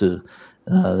classes to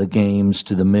the games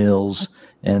to the meals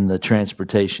and the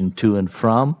transportation to and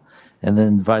from. And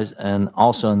then and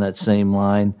also in that same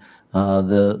line,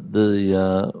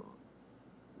 the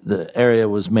area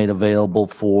was made available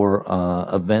for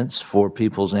events for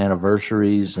people's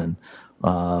anniversaries and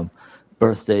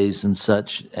birthdays and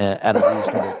such at a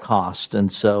reasonable cost.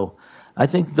 And so I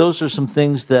think those are some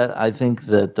things that I think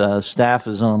that staff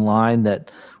is online that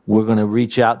we're going to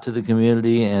reach out to the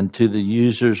community and to the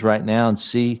users right now and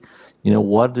see,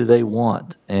 what do they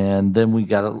want? And then we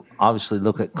got to obviously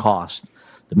look at cost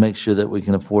to make sure that we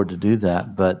can afford to do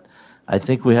that. But I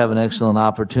think we have an excellent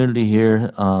opportunity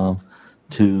here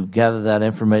to gather that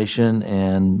information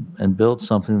and build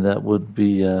something that would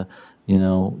be,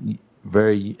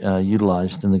 very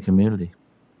utilized in the community.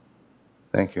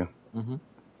 Thank you.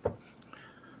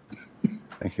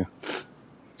 Thank you.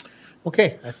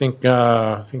 Okay, I think,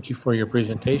 thank you for your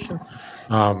presentation.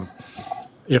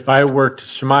 If I were to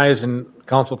surmise, and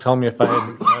council tell me if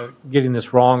I'm getting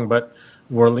this wrong, but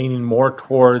we're leaning more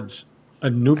towards a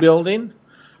new building,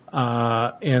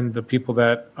 and the people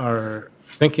that are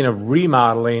thinking of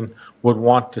remodeling would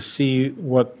want to see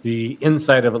what the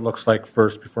inside of it looks like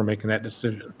first before making that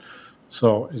decision.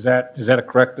 So is that a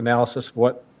correct analysis of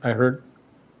what I heard?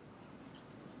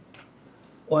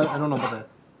 Well, I don't know about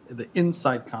the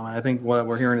inside comment. I think what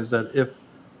we're hearing is that if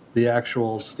the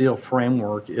actual steel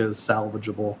framework is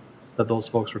salvageable, that those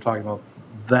folks were talking about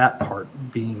that part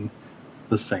being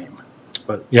the same.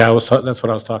 But yeah, that's what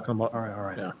I was talking about. All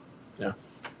right. Yeah.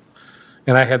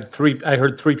 And I heard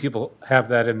three people have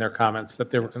that in their comments,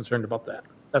 that they were concerned about that.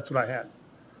 That's what I had.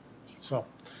 So,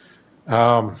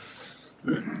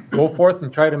 go forth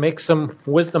and try to make some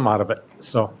wisdom out of it.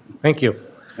 So, thank you.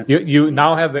 You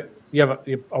now have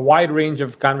a wide range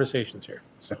of conversations here.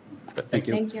 So, thank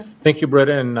you. Thank you. Thank you,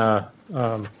 Britta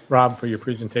and Rob, for your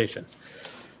presentation.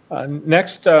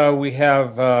 Next, we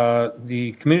have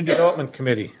the Community Development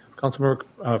Committee. Councilmember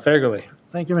Fagerly.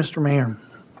 Thank you, Mr. Mayor.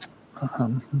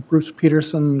 Bruce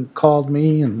Peterson called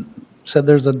me and said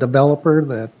there's a developer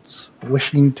that's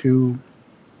wishing to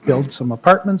build some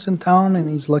apartments in town, and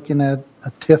he's looking at a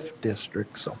TIF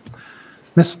district. So,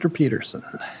 Mr. Peterson.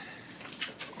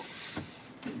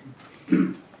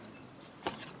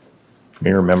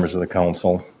 Mayor, members of the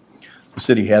council, the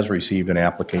city has received an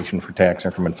application for tax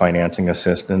increment financing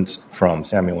assistance from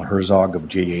Samuel Herzog of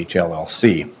JH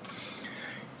LLC.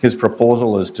 His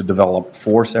proposal is to develop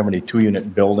 4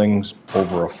 72-unit buildings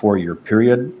over a 4-year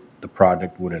period. The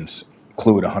project would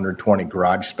include 120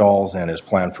 garage stalls and is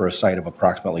planned for a site of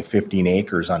approximately 15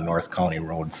 acres on North County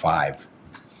Road 5.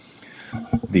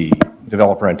 The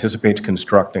developer anticipates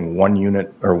constructing one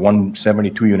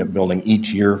 72-unit building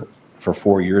each year for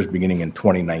 4 years, beginning in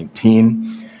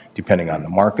 2019, depending on the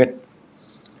market.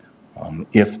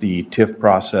 If the TIF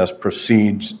process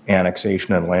proceeds,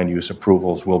 annexation and land use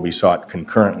approvals will be sought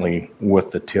concurrently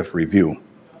with the TIF review.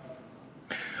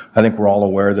 I think we're all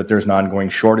aware that there's an ongoing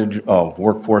shortage of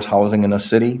workforce housing in the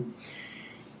city.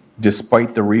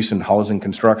 Despite the recent housing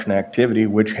construction activity,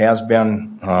 which has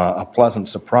been a pleasant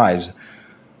surprise,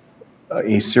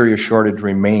 a serious shortage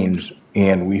remains,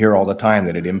 and we hear all the time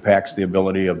that it impacts the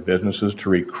ability of businesses to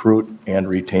recruit and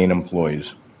retain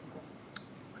employees.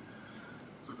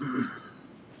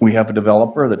 We have a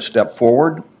developer that stepped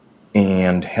forward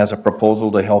and has a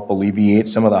proposal to help alleviate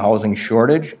some of the housing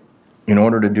shortage. In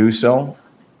order to do so,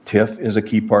 TIF is a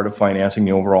key part of financing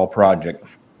the overall project.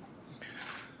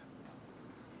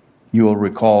 You will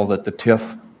recall that the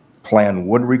TIF plan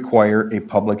would require a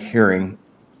public hearing,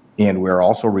 and we are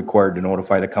also required to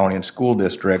notify the county and school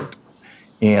district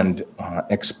and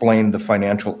explain the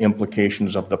financial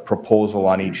implications of the proposal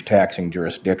on each taxing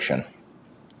jurisdiction.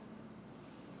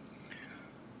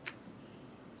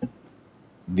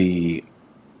 The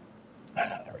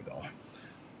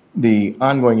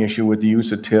ongoing issue with the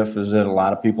use of TIF is that a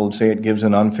lot of people would say it gives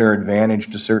an unfair advantage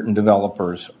to certain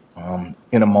developers.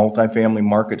 In a multifamily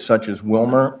market such as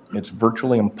Willmar, it's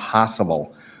virtually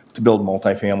impossible to build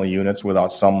multifamily units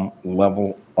without some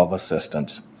level of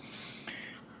assistance.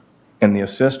 And the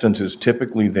assistance is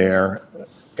typically there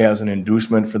as an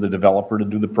inducement for the developer to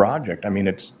do the project. I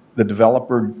mean, the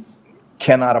developer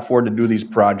cannot afford to do these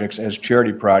projects as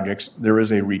charity projects. There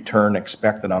is a return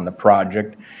expected on the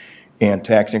project, and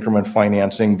tax increment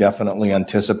financing definitely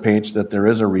anticipates that there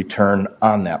is a return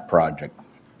on that project.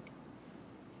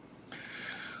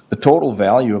 The total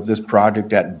value of this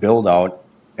project at build-out,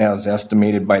 as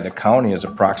estimated by the county, is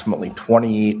approximately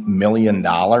 $28 million.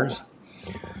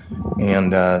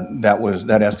 And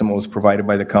that estimate was provided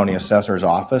by the county assessor's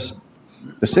office.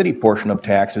 The city portion of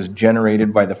taxes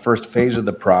generated by the first phase of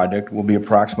the project will be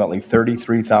approximately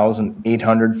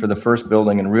 $33,800 for the first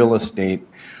building in real estate,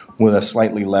 with a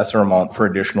slightly lesser amount for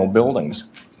additional buildings.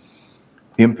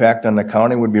 The impact on the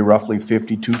county would be roughly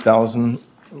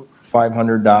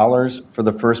 $52,500 for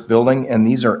the first building, and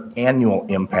these are annual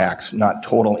impacts, not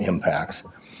total impacts.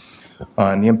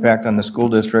 And the impact on the school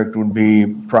district would be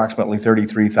approximately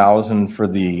 $33,000 for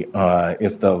the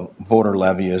if the voter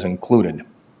levy is included.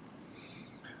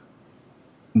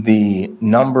 The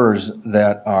numbers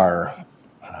that are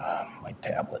my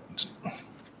tablet.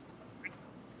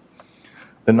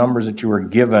 The numbers that you were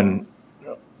given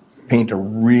paint a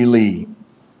really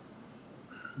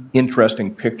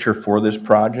interesting picture for this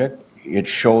project. It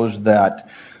shows that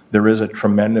there is a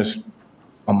tremendous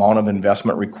amount of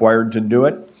investment required to do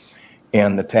it,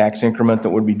 and the tax increment that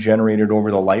would be generated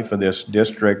over the life of this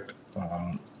district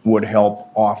would help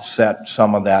offset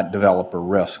some of that developer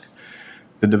risk.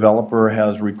 The developer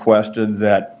has requested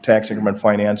that tax increment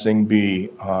financing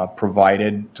be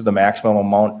provided to the maximum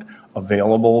amount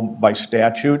available by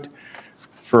statute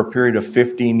for a period of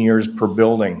 15 years per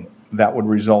building. That would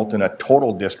result in a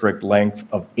total district length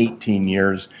of 18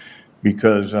 years,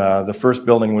 because the first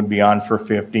building would be on for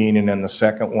 15, and then the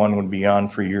second one would be on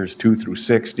for years 2 through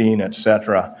 16, et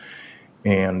cetera.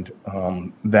 And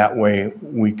that way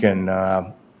we can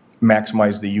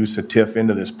maximize the use of TIF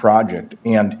into this project.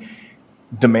 And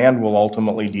demand will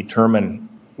ultimately determine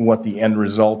what the end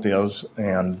result is,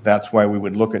 and that's why we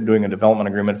would look at doing a development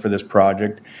agreement for this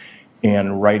project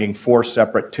and writing 4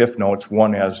 separate TIF notes,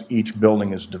 one as each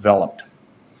building is developed.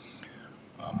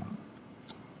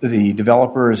 The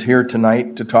developer is here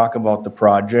tonight to talk about the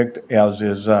project, as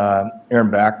is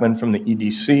Aaron Backman from the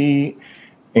EDC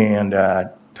and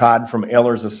Todd from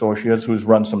Ehlers Associates, who's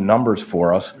run some numbers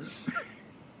for us.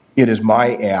 It is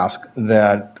my ask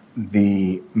that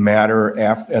the matter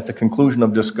at the conclusion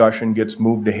of discussion gets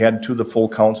moved ahead to the full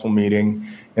council meeting,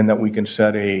 and that we can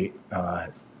set a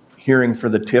hearing for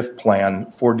the TIF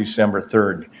plan for December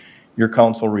 3rd. Your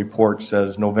council report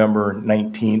says November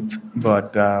 19th,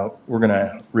 but we're going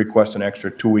to request an extra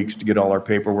 2 weeks to get all our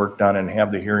paperwork done and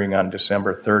have the hearing on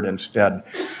December 3rd instead,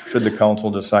 should the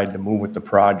council decide to move with the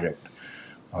project.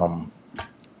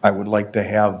 I would like to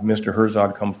have Mr.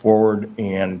 Herzog come forward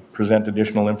and present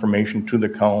additional information to the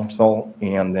council,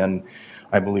 and then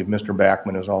I believe Mr.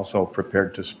 Backman is also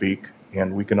prepared to speak,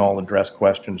 and we can all address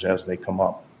questions as they come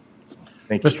up.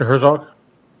 Thank you. Mr. Herzog?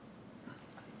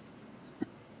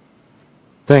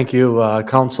 Thank you,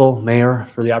 Council, Mayor,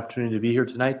 for the opportunity to be here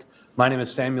tonight. My name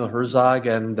is Samuel Herzog,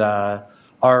 and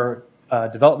our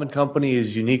development company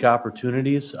is Unique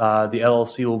Opportunities. The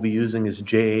LLC we'll be using is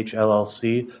JH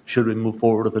LLC, should we move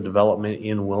forward with the development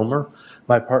in Willmar.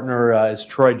 My partner is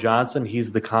Troy Johnson.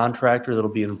 He's the contractor that'll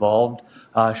be involved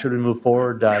should we move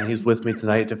forward, and he's with me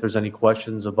tonight if there's any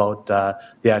questions about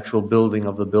the actual building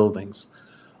of the buildings.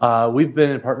 We've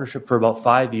been in partnership for about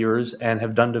 5 years and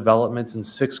have done developments in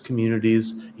 6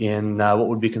 communities in what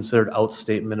would be considered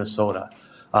outstate Minnesota.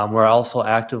 We're also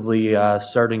actively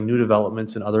starting new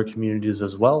developments in other communities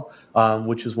as well,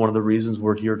 which is one of the reasons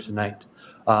we're here tonight.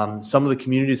 Some of the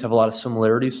communities have a lot of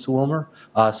similarities to Willmar,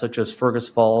 such as Fergus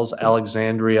Falls,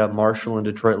 Alexandria, Marshall, and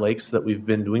Detroit Lakes that we've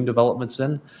been doing developments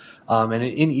in. And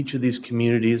in each of these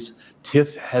communities,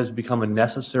 TIF has become a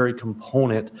necessary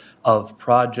component of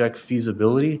project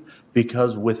feasibility,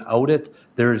 because without it,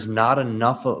 there is not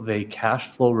enough of a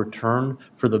cash flow return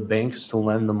for the banks to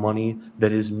lend the money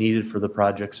that is needed for the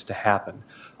projects to happen.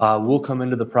 We'll come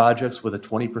into the projects with a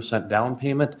 20% down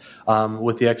payment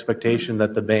with the expectation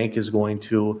that the bank is going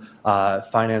to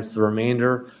finance the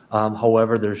remainder.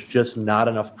 However, there's just not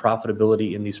enough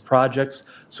profitability in these projects,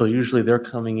 so usually they're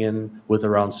coming in with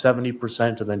around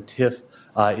 70%, and then TIF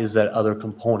is that other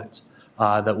component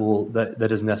that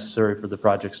is necessary for the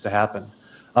projects to happen.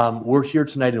 We're here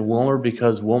tonight in Willmar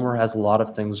because Willmar has a lot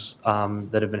of things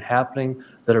that have been happening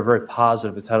that are very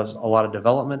positive. It's had a lot of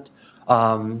development,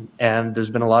 and there's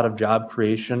been a lot of job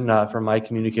creation from my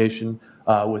communication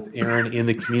with Aaron in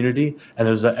the community, and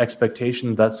there's an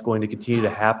expectation that's going to continue to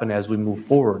happen as we move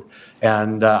forward.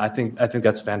 And I think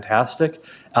that's fantastic.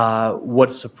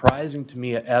 What's surprising to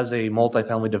me as a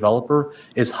multifamily developer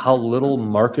is how little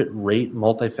market rate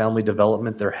multifamily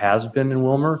development there has been in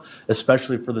Willmar,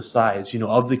 especially for the size. You know,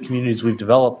 of the communities we've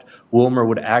developed, Willmar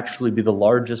would actually be the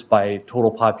largest by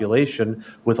total population,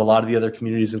 with a lot of the other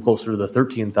communities in closer to the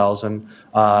 13,000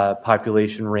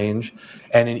 population range.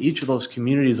 And in each of those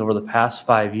communities over the past last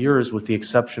 5 years, with the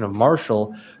exception of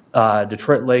Marshall,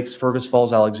 Detroit Lakes, Fergus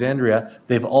Falls, Alexandria,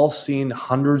 they've all seen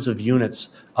hundreds of units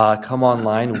come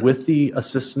online with the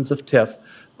assistance of TIF.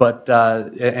 But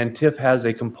and TIF has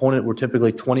a component where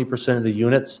typically 20% of the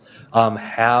units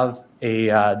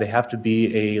they have to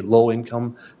be a low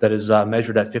income that is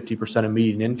measured at 50% of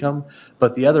median income.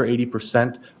 But the other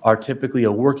 80% are typically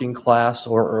a working class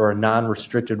or a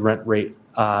non-restricted rent rate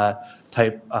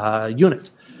type unit.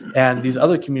 And these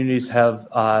other communities have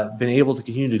been able to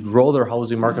continue to grow their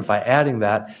housing market by adding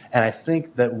that. And I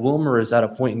think that Willmar is at a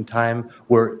point in time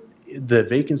where the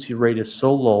vacancy rate is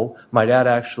so low. My dad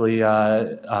actually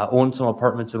owned some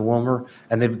apartments in Willmar,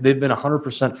 and they've been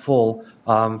 100% full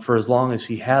for as long as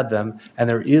he had them. And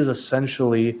there is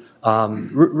essentially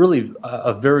really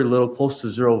a very little, close to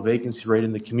zero vacancy rate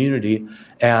in the community.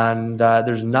 And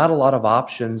there's not a lot of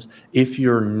options if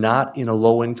you're not in a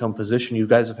low income position. You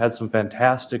guys have had some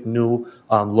fantastic new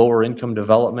lower income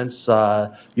developments,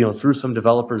 through some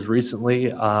developers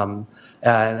recently.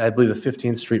 And I believe the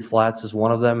 15th Street Flats is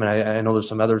one of them, and I know there's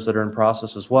some others that are in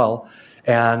process as well.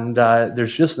 And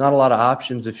there's just not a lot of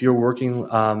options if you're working,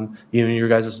 in your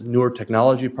guys' newer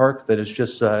technology park. That is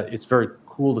just it's very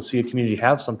cool to see a community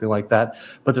have something like that.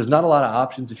 But there's not a lot of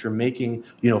options if you're making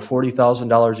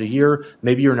 $40,000 a year.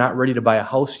 Maybe you're not ready to buy a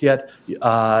house yet,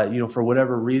 for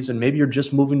whatever reason. Maybe you're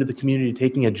just moving to the community,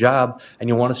 taking a job, and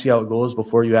you want to see how it goes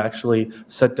before you actually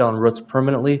set down roots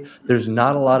permanently. There's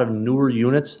not a lot of newer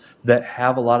units that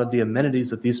have a lot of the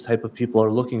amenities that these type of people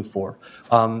are looking for.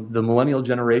 The millennial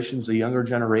generation is a younger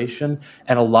generation,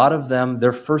 and a lot of them,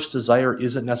 their first desire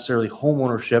isn't necessarily home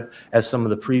ownership as some of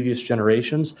the previous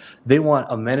generations. They want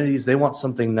amenities, they want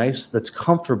something nice that's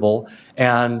comfortable,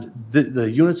 and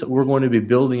the units that we're going to be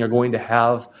building are going to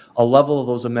have a level of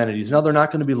those amenities. Now, they're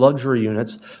not going to be luxury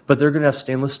units, but they're going to have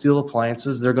stainless steel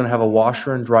appliances. They're going to have a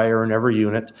washer and dryer in every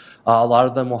unit. A lot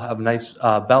of them will have nice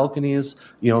balconies.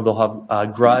 They'll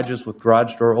have garages with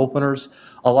garage door openers.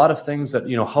 A lot of things that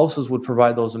houses would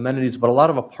provide those amenities, but a lot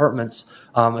of apartments,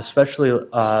 especially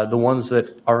the ones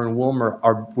that are in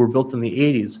Willmar, were built in the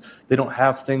 80s. They don't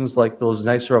have things like those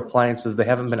nicer appliances. They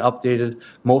haven't been updated.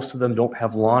 Most of them don't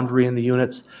have laundry in the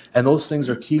units, and those things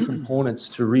are key components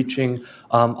to reaching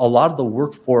a lot of the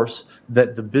workforce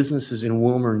that the businesses in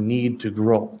Willmar need to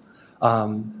grow.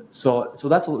 So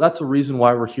that's a reason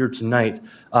why we're here tonight.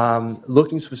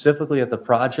 Looking specifically at the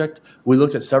project, we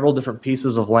looked at several different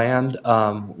pieces of land,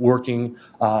 working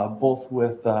both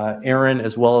with Aaron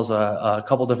as well as a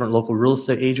couple different local real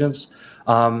estate agents.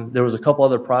 There was a couple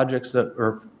other projects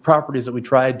or properties that we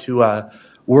tried to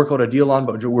work out a deal on,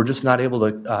 but we're just not able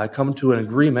to come to an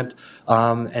agreement.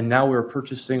 And now we're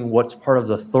purchasing what's part of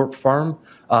the Thorpe Farm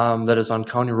that is on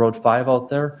County Road 5 out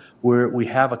there, where we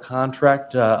have a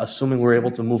contract, assuming we're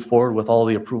able to move forward with all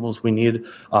the approvals we need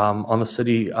on the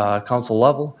city council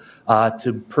level,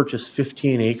 to purchase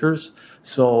 15 acres.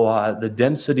 So the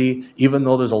density, even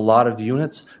though there's a lot of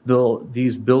units,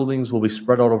 these buildings will be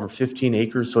spread out over 15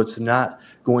 acres, so it's not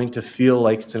going to feel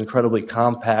like it's incredibly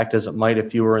compact as it might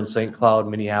if you were in St. Cloud,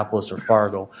 Minneapolis, or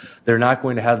Fargo. They're not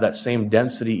going to have that same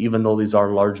density, even though these are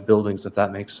large buildings, if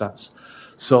that makes sense.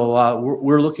 So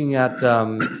we're looking at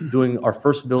doing our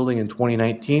first building in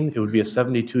 2019. It would be a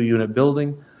 72-unit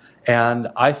building. And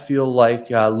I feel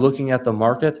like looking at the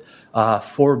market,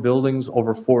 4 buildings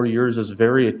over 4 years is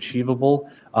very achievable.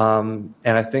 And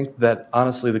I think that,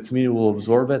 honestly, the community will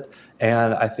absorb it.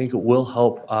 And I think it will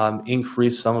help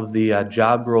increase some of the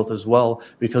job growth as well,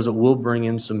 because it will bring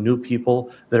in some new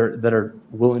people that are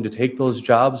willing to take those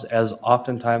jobs, as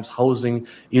oftentimes housing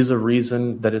is a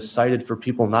reason that is cited for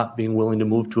people not being willing to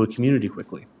move to a community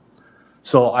quickly.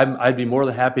 So I'd be more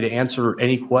than happy to answer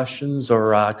any questions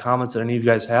or comments that any of you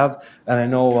guys have. And I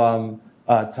know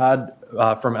Todd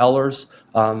from Ellers,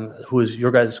 who is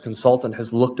your guys' consultant,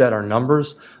 has looked at our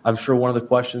numbers. I'm sure one of the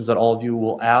questions that all of you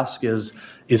will ask is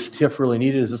TIF really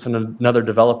needed? Is this another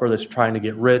developer that's trying to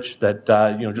get rich, that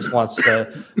just wants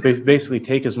to basically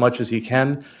take as much as he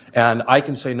can? And I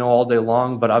can say no all day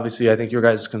long, but obviously I think your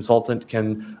guys' consultant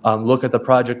can look at the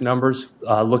project numbers,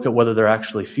 look at whether they're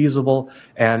actually feasible,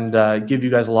 and give you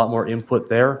guys a lot more input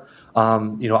there.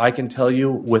 I can tell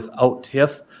you, without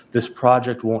TIF, this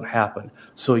project won't happen.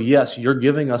 So yes, you're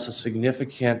giving us a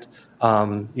significant,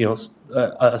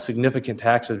 a significant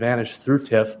tax advantage through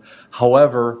TIF.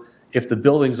 However, if the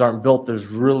buildings aren't built, there's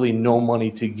really no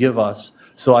money to give us.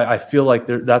 So I feel like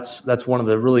that's one of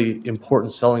the really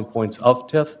important selling points of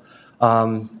TIF.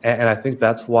 And I think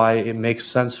that's why it makes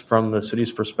sense from the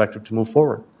city's perspective to move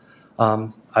forward.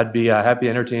 I'd be happy to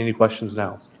entertain any questions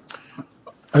now.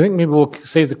 I think maybe we'll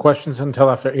save the questions until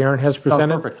after Aaron has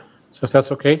presented. Sounds perfect. So if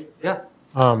that's okay? Yeah.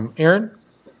 Aaron?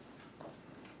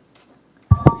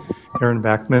 Aaron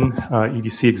Backman,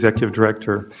 EDC Executive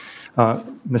Director.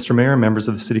 Mr. Mayor, members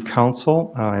of the City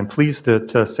Council, I'm pleased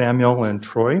that Samuel and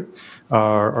Troy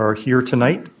are here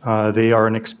tonight. They are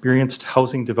an experienced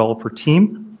housing developer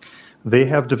team. They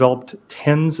have developed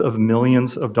tens of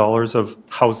millions of dollars of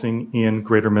housing in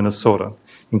Greater Minnesota,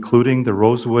 including the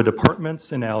Rosewood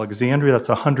Apartments in Alexandria, that's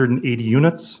 180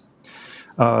 units.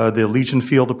 The Legion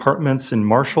Field Apartments in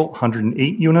Marshall,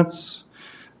 108 units.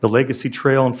 The Legacy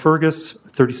Trail in Fergus,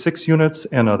 36 units,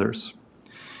 and others.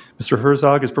 Mr.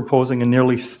 Herzog is proposing a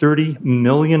nearly $30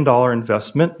 million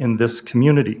investment in this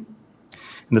community.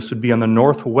 And this would be on the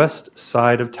northwest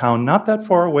side of town, not that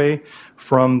far away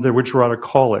from the Ridgerada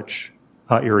College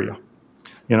area.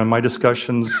 You know, in my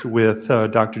discussions with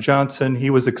Dr. Johnson, he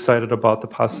was excited about the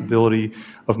possibility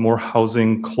of more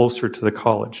housing closer to the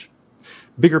college.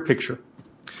 Bigger picture.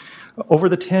 Over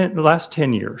the last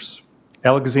 10 years,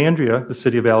 Alexandria, the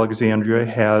city of Alexandria,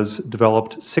 has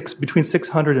developed between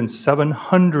 600 and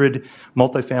 700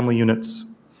 multifamily units.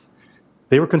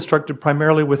 They were constructed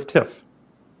primarily with TIF.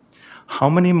 How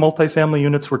many multifamily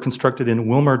units were constructed in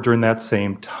Willmar during that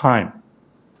same time?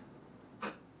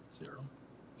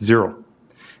 Zero.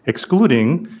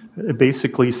 Excluding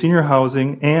basically senior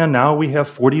housing, and now we have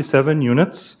 47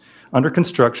 units under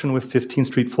construction with 15th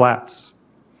Street flats.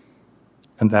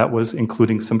 And that was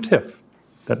including some TIF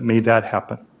that made that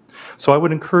happen. So I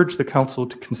would encourage the council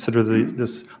to consider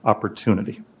this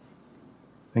opportunity.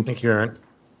 Thank you, Aaron.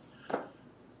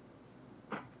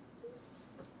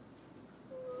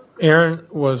 Aaron,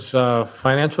 was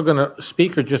financial going to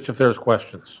speak, or just if there's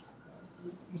questions?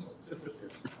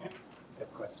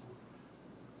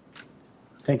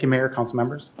 Thank you, Mayor, council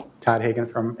members. Todd Hagan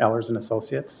from Ehlers and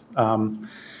Associates.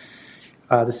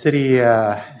 The city,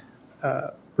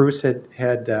 Bruce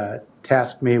had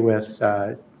tasked me with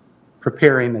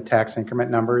preparing the tax increment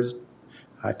numbers.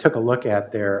 I took a look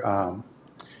at their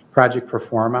project pro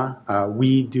forma.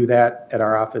 We do that at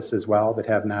our office as well, but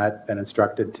have not been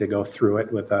instructed to go through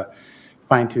it with a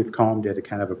fine-tooth comb, did a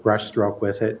kind of a brush stroke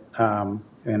with it,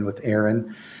 and with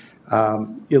Aaron.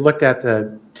 You looked at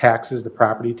the taxes, the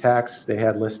property tax they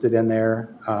had listed in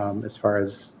there as far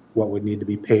as what would need to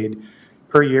be paid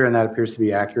per year, and that appears to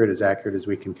be accurate as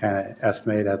we can kind of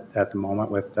estimate at the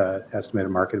moment with the estimated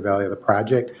market value of the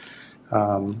project.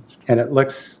 And it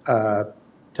looks to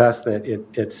us that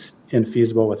it's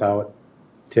infeasible without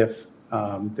TIF.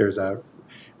 There's a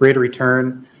rate of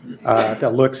return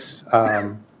that looks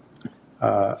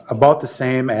about the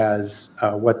same as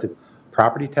what the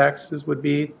property taxes would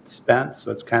be spent,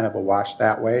 so it's kind of a wash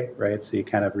that way, right? So you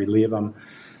kind of relieve them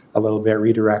a little bit,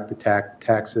 redirect the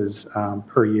taxes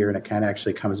per year, and it kind of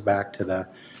actually comes back to the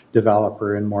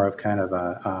developer in more of kind of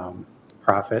a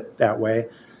profit that way.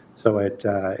 So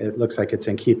it looks like it's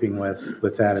in keeping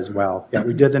with that as well. Yeah,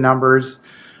 we did the numbers,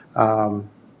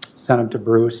 sent them to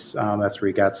Bruce. That's where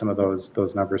we got some of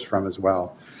those numbers from as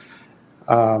well.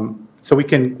 So we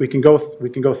can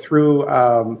go through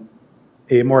a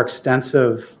more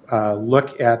extensive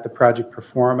look at the project pro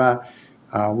forma.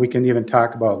 We can even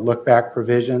talk about look-back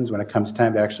provisions when it comes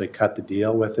time to actually cut the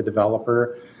deal with the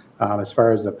developer. As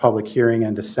far as the public hearing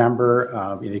in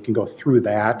December, you can go through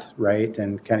that, right,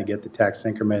 and kind of get the tax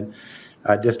increment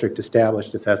district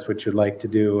established if that's what you'd like to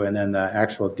do. And then the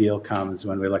actual deal comes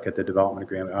when we look at the development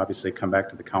agreement, obviously come back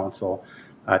to the council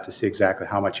to see exactly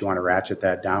how much you want to ratchet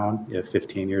that down. If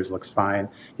 15 years looks fine,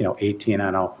 18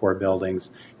 on all 4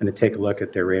 buildings, and to take a look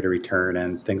at their rate of return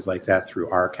and things like that through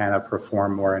our kind of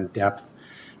perform more in-depth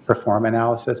perform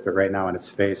analysis. But right now in its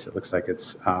face, it looks like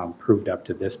it's proved up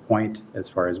to this point as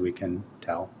far as we can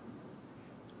tell.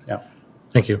 Yeah.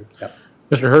 Thank you. Yep.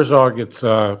 Mr. Herzog, it's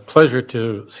a pleasure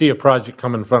to see a project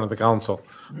come in front of the council.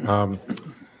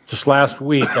 Just last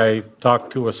week, I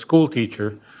talked to a school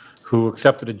teacher who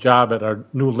accepted a job at our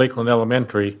new Lakeland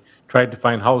Elementary, tried to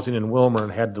find housing in Willmar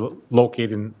and had to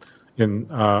locate in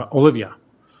Olivia.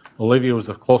 Olivia was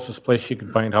the closest place she could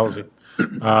find housing.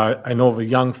 I know of a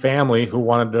young family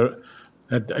who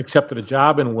had accepted a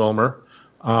job in Willmar,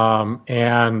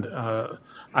 and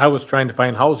I was trying to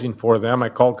find housing for them. I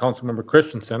called Councilmember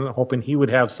Christensen, hoping he would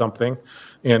have something,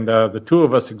 and the two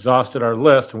of us exhausted our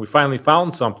list, and we finally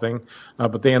found something,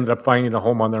 but they ended up finding a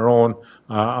home on their own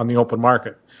on the open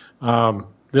market.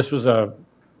 This was a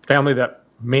family that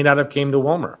may not have came to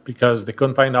Willmar because they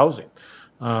couldn't find housing.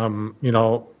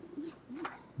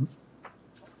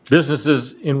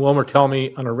 Businesses in Willmar tell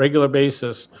me on a regular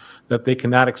basis that they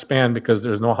cannot expand because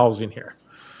there's no housing here.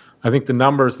 I think the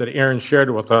numbers that Aaron shared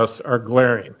with us are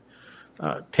glaring.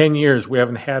 10 years we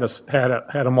haven't had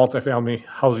a multifamily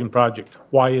housing project.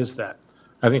 Why is that?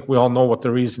 I think we all know what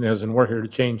the reason is, and we're here to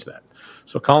change that.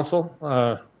 So council,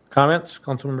 Comments?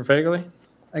 Councilmember Fagerly?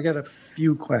 I got a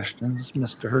few questions,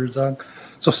 Mr. Herzog.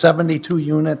 So 72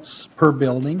 units per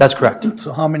building? That's correct.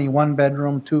 So how many, one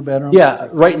bedroom, two bedrooms? Yeah,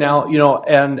 right now,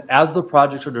 and as the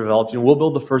projects are developed, we'll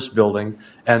build the first building,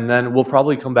 and then we'll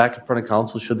probably come back in front of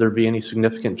council should there be any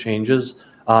significant changes,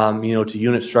 to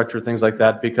unit structure, things like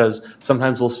that, because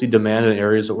sometimes we'll see demand in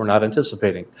areas that we're not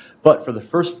anticipating. But for the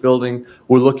first building,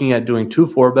 we're looking at doing 2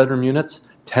 4-bedroom units,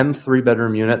 10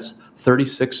 3-bedroom units,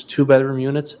 36 2-bedroom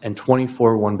units, and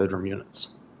 24 1-bedroom units.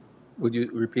 Would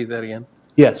you repeat that again?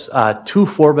 Yes, 2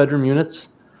 4-bedroom units,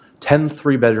 10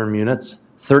 3-bedroom units,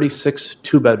 36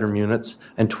 2-bedroom units,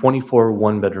 and 24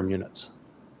 1-bedroom units.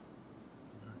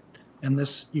 And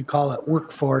this, you call it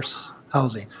workforce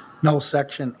housing? No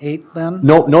Section 8 then?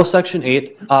 No Section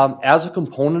 8. As a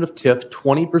component of TIF,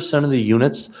 20% of the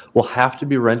units will have to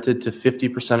be rented to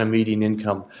 50% of median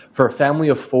income. For a family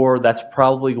of 4, that's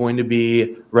probably going to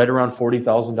be right around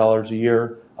 $40,000 a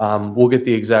year. We'll get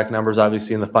the exact numbers,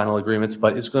 obviously, in the final agreements,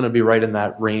 but it's going to be right in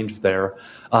that range there.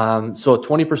 So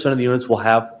 20% of the units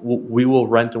we will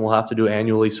rent, and we'll have to do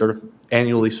annually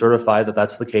certify that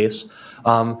that's the case.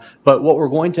 But what we're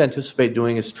going to anticipate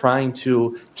doing is trying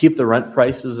to keep the rent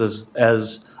prices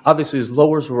as obviously as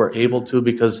low as we're able to,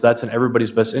 because that's in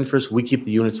everybody's best interest. We keep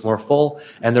the units more full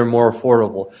and they're more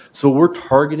affordable. So we're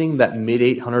targeting that mid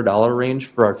 $800 range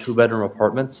for our 2-bedroom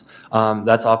apartments.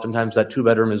 That's oftentimes that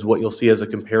 2-bedroom is what you'll see as a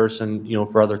comparison,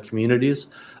 for other communities.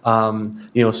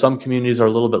 Some communities are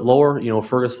a little bit lower.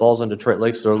 Fergus Falls and Detroit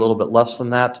Lakes are a little bit less than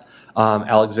that.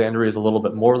 Alexandria is a little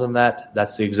bit more than that.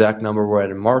 That's the exact number we're at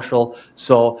in Marshall.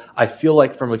 So I feel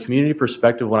like from a community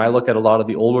perspective, when I look at a lot of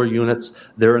the older units,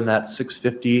 they're in that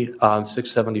 650,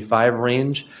 675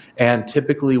 range. And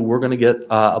typically we're going to get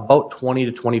about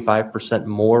 20 to 25%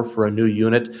 more for a new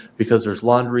unit because there's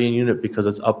laundry in unit, because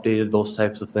it's updated, those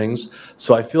types of things.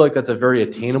 So I feel like that's a very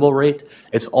attainable rate.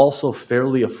 It's also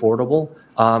fairly affordable.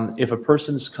 If a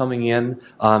person is coming in,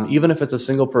 even if it's a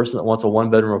single person that wants a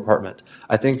 1-bedroom apartment,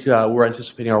 I think we're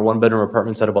anticipating our 1-bedroom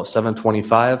apartments at about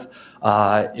 $725.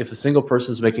 If a single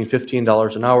person is making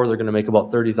 $15 an hour, they're going to make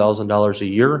about $30,000 a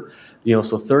year.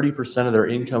 So 30% of their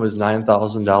income is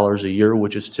 $9,000 a year,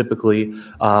 which is typically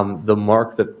the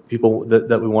mark that people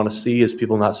that we want to see is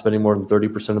people not spending more than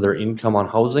 30% of their income on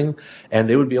housing, and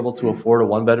they would be able to afford a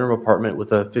 1-bedroom apartment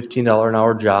with a $15 an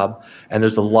hour job. And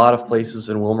there's a lot of places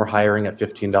in Willmar hiring at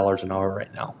 $15 an hour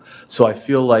right now. So I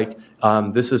feel like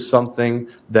this is something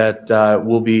that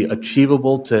will be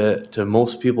achievable to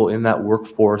most people in that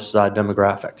workforce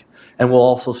demographic. And we'll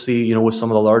also see, with some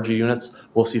of the larger units,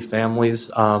 we'll see families,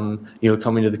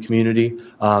 coming to the community.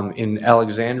 In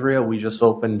Alexandria, we just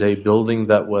opened a building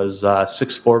that was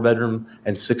 6 4-bedroom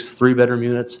and 6 3-bedroom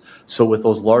units. So with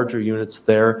those larger units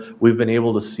there, we've been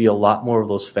able to see a lot more of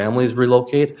those families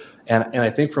relocate. And I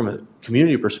think from a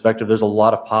community perspective, there's a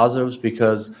lot of positives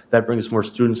because that brings more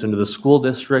students into the school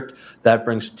district. That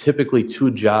brings typically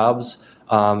 2 jobs.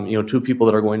 2 people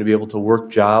that are going to be able to work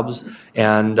jobs,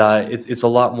 and it's a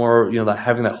lot more, that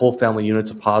having that whole family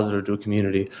unit's a positive to a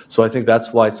community. So I think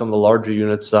that's why some of the larger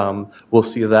units will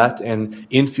see that, and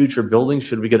in future buildings,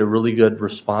 should we get a really good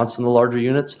response in the larger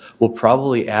units, we'll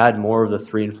probably add more of the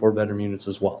 3 and 4-bedroom units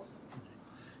as well.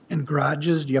 And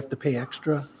garages, do you have to pay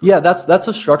extra? Yeah, that's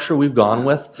a structure we've gone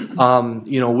with.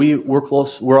 We're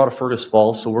close. We're out of Fergus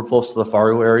Falls, so we're close to the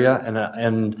Fargo area,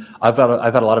 and I've had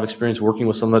a lot of experience working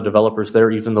with some of the developers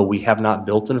there, even though we have not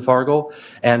built in Fargo.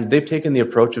 And they've taken the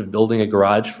approach of building a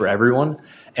garage for everyone.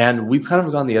 And we've kind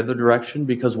of gone the other direction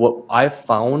because what I've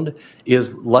found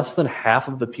is less than half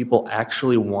of the people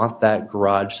actually want that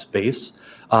garage space.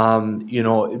 Often,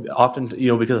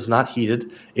 because it's not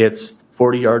heated, it's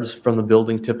 40 yards from the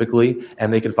building typically,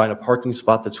 and they can find a parking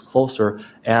spot that's closer.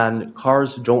 And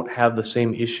cars don't have the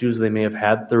same issues they may have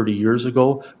had 30 years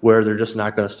ago, where they're just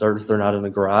not going to start if they're not in the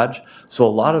garage. So a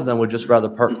lot of them would just rather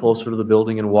park closer to the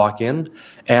building and walk in.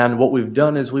 And what we've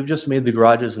done is we've just made the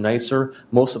garages nicer.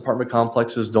 Most apartment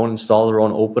complexes don't install their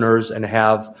own openers, and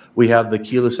we have the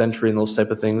keyless entry and those type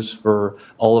of things for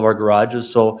all of our garages.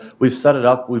 So we've set it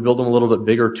up. We build them a little bit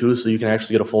bigger too, so you can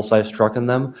actually get a full-size truck in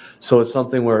them. So it's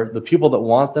something where the people that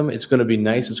want them, it's going to be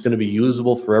nice, it's going to be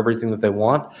usable for everything that they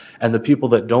want, and the people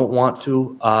that don't want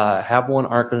to have one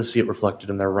aren't going to see it reflected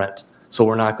in their rent. So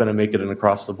we're not going to make it an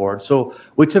across the board. So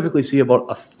we typically see about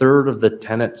a third of the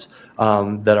tenants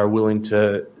that are willing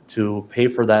to pay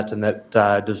for that and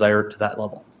that desire to that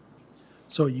level.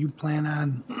 So you plan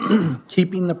on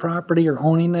keeping the property or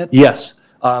owning it? Yes.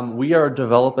 We are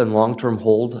developing long-term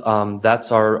hold.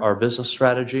 That's our business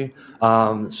strategy.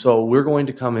 So we're going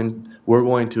to come in, we're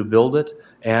going to build it,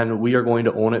 and we are going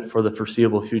to own it for the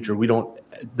foreseeable future. We don't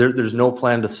there's no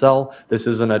plan to sell. This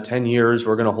isn't a 10 years,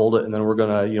 we're going to hold it and then we're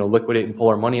going to, liquidate and pull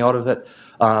our money out of it.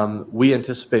 We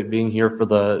anticipate being here for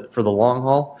the long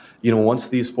haul. Once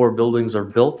these 4 buildings are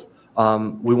built,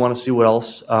 we want to see what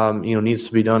else, needs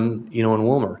to be done, in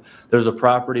Willmar. There's a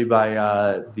property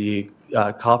by the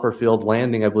Copperfield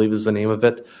Landing, I believe is the name of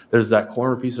it. There's that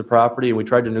corner piece of property, and we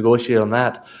tried to negotiate on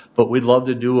that. But we'd love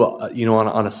to do,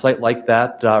 on a site like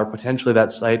that, or potentially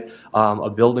that site, a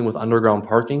building with underground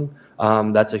parking.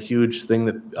 That's a huge thing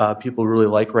that people really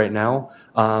like right now.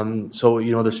 So,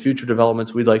 there's future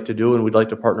developments we'd like to do, and we'd like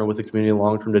to partner with the community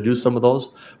long term to do some of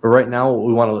those. But right now,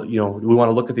 we want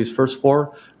to look at these first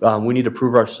 4. We need to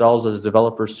prove ourselves as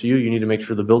developers to you. You need to make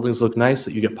sure the buildings look nice,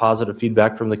 that you get positive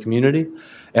feedback from the community,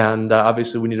 and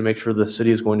obviously we need to make sure the city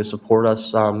is going to support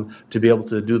us to be able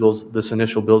to do this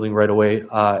initial building right away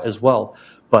as well.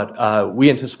 But we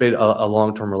anticipate a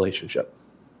long-term relationship.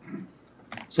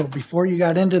 So before you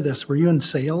got into this, were you in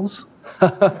sales?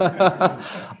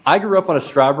 I grew up on a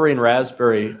strawberry and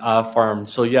raspberry farm.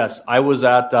 So yes, I was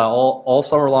at all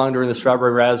summer long during the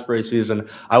strawberry raspberry season.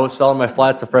 I was selling my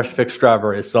flats of fresh picked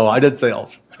strawberries. So I did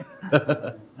sales. All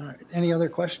right. Any other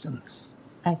questions?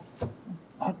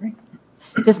 Audrey?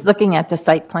 Just looking at the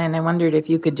site plan, I wondered if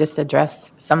you could just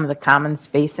address some of the common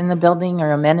space in the building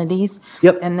or amenities.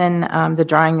 Yep. And then the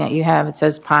drawing that you have, it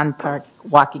says pond, park,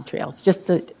 walking trails. Just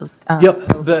to,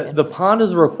 Yep. The pond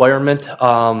is a requirement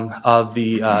of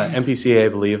the MPCA, I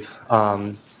believe.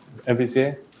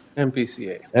 MPCA?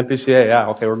 MPCA, yeah,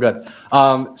 okay, we're good.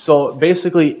 So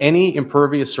basically, any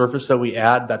impervious surface that we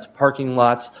add, that's parking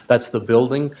lots, that's the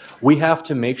building, we have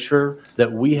to make sure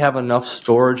that we have enough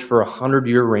storage for a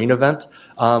 100-year rain event,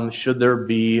 should there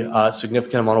be a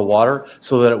significant amount of water,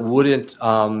 so that it wouldn't,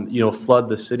 flood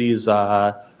the city's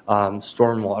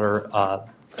stormwater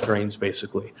drains,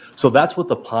 basically. So that's what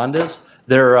the pond is.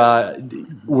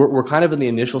 We're kind of in the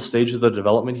initial stages of the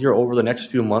development here. Over the next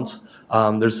few months,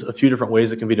 there's a few different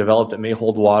ways it can be developed. It may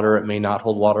hold water, it may not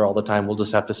hold water all the time. We'll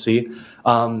just have to see.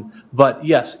 But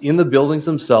yes, in the buildings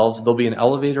themselves, there'll be an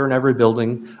elevator in every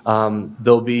building.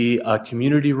 There'll be a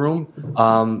community room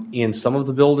in some of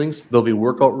the buildings. There'll be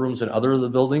workout rooms in other of the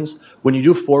buildings. When you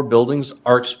do 4 buildings,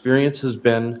 our experience has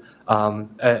been,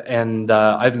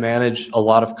 I've managed a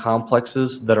lot of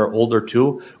complexes that are older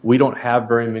too. We don't have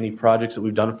very many projects that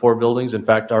we've done 4 buildings. In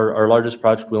fact, our largest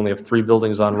project, we only have 3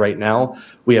 buildings on right now.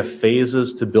 We have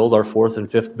phases to build our 4th and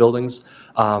 5th buildings.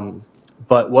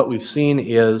 But what we've seen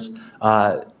is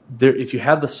if you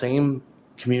have the same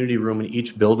community room in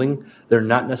each building, they're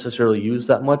not necessarily used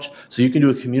that much. So you can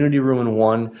do a community room in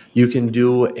one, you can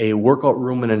do a workout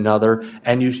room in another,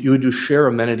 and you would do share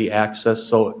amenity access.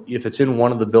 So if it's in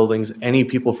one of the buildings, any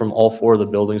people from all 4 of the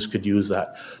buildings could use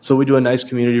that. So we do a nice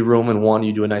community room in one,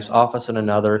 you do a nice office in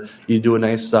another, you do a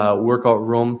nice workout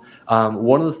room.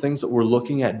 One of the things that we're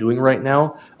looking at doing right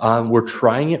now, we're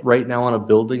trying it right now on a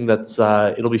building that's,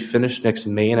 it'll be finished next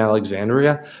May in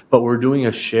Alexandria, but we're doing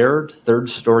a shared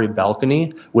 3rd-story balcony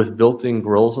with built-in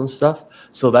grills and stuff.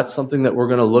 So that's something that we're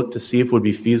going to look to see if would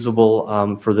be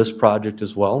feasible for this project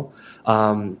as well.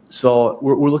 So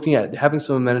we're looking at having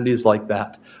some amenities like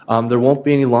that. There won't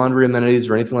be any laundry amenities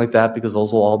or anything like that because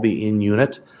those will all be in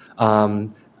unit.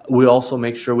 We also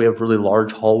make sure we have really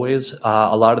large hallways.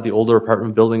 A lot of the older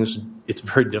apartment buildings, it's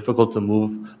very difficult to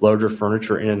move larger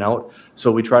furniture in and out.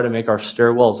 So we try to make our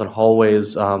stairwells and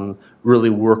hallways really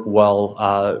work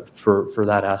well for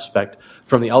that aspect.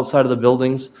 From the outside of the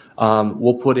buildings,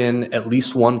 we'll put in at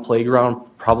least 1 playground,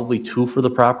 probably 2 for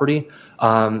the property.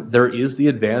 There is the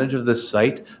advantage of this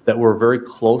site that we're very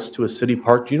close to a city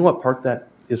park. Do you know what park that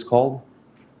is called?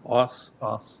 Boss.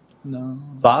 No.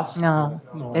 Boss? No,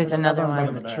 there's another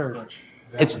one. The church.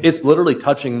 It's literally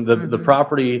touching the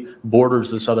property borders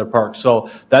this other park.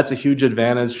 So that's a huge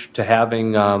advantage to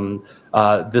having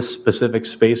this specific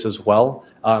space as well,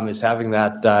 is having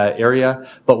that area.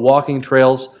 But walking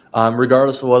trails,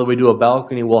 regardless of whether we do a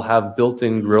balcony, we'll have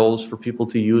built-in grills for people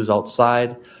to use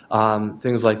outside,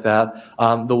 things like that.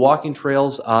 The walking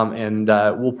trails, and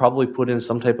we'll probably put in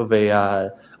some type of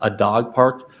a dog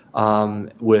park.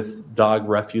 With dog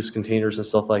refuse containers and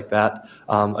stuff like that.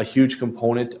 A huge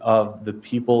component of the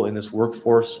people in this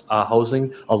workforce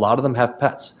housing, a lot of them have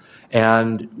pets.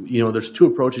 And, there's 2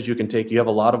 approaches you can take. You have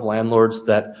a lot of landlords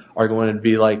that are going to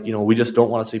be like, we just don't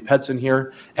want to see pets in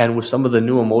here. And with some of the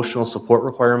new emotional support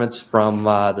requirements from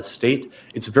the state,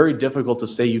 it's very difficult to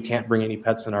say you can't bring any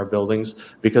pets in our buildings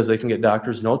because they can get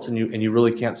doctor's notes and you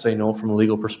really can't say no from a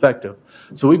legal perspective.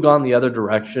 So we've gone the other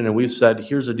direction and we've said,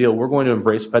 here's the deal. We're going to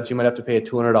embrace pets. You might have to pay a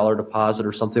 $200 deposit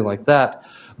or something like that.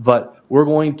 but we're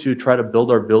going to try to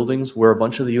build our buildings where a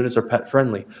bunch of the units are pet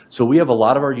friendly. So we have a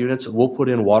lot of our units, we'll put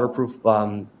in waterproof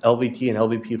LVT and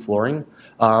LVP flooring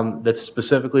that's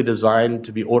specifically designed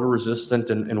to be odor resistant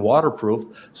and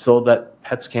waterproof so that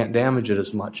pets can't damage it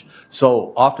as much.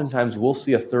 So oftentimes we'll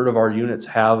see a third of our units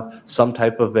have some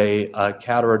type of a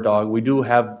cat or a dog. We do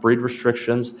have breed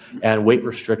restrictions and weight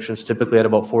restrictions, typically at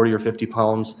about 40 or 50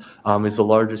 pounds is the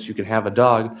largest you can have a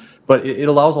dog. But it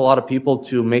allows a lot of people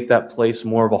to make that place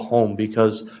more of a home,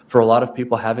 because for a lot of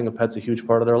people, having a pet's a huge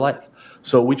part of their life.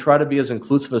 So we try to be as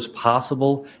inclusive as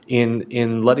possible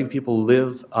in letting people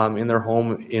live in their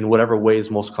home in whatever way is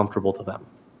most comfortable to them.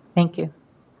 Thank you.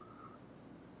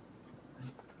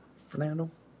 Fernando?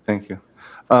 Thank you.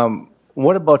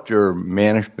 What about your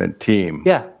management team?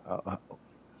 Yeah.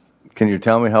 Can you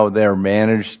tell me how they're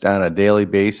managed on a daily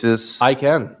basis? I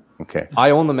can. Okay.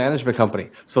 I own the management company,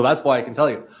 so that's why I can tell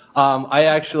you.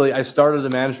 I started the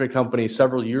management company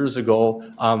several years ago,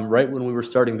 right when we were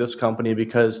starting this company,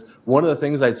 because one of the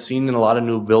things I'd seen in a lot of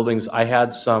new buildings, I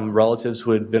had some relatives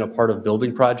who had been a part of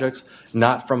building projects,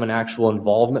 not from an actual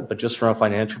involvement, but just from a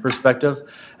financial perspective.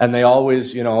 And they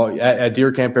always, at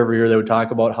deer camp every year, they would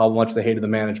talk about how much they hated the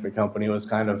management company. It was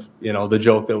kind of, the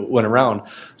joke that went around.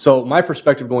 So my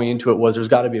perspective going into it was there's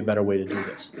got to be a better way to do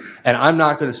this. And I'm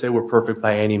not going to say we're perfect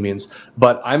by any means,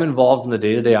 but I'm involved in the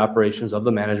day-to-day operations of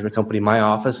the management company. My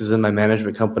office is in my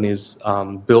management company's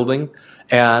building,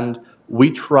 and we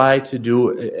try to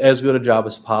do as good a job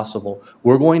as possible.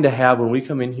 We're going to have, when we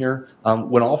come in here,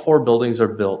 when all 4 buildings are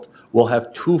built, we'll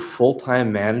have 2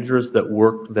 full-time managers that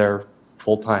work there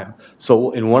full-time.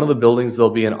 So in one of the buildings,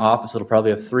 there'll be an office. It'll probably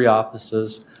have 3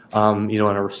 offices, in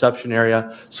a reception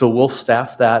area. So we'll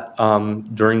staff that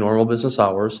during normal business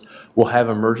hours. We'll have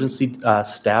emergency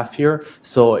staff here.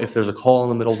 So if there's a call in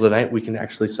the middle of the night, we can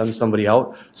actually send somebody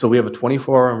out. So we have a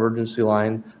 24-hour emergency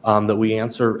line that we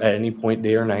answer at any point,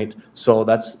 day or night. So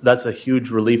that's a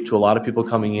huge relief to a lot of people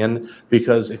coming in,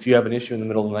 because if you have an issue in the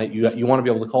middle of the night, you want to be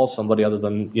able to call somebody other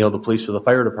than the police or the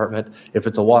fire department if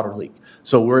it's a water leak.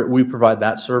 So we provide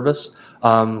that service.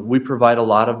 We provide a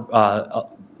lot of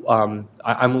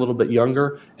I'm a little bit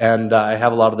younger, and I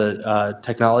have a lot of the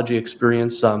technology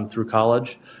experience through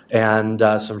college, and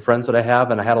some friends that I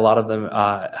have, and I had a lot of them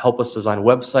help us design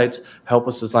websites, help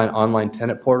us design online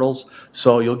tenant portals.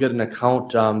 So you'll get an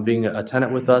account being a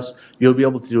tenant with us. You'll be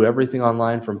able to do everything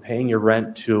online, from paying your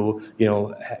rent to,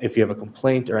 if you have a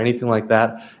complaint or anything like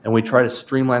that. And we try to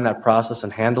streamline that process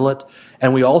and handle it.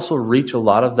 And we also reach a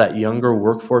lot of that younger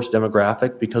workforce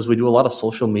demographic, because we do a lot of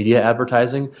social media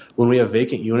advertising. When we have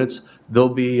vacant units, they'll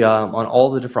be on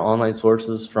all the different online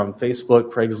sources, from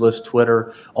Facebook, Craigslist,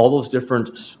 Twitter, all those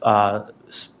different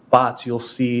spots. You'll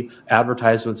see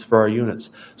advertisements for our units.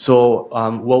 So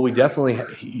while we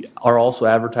definitely are also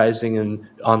advertising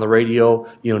on the radio,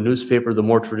 newspaper, the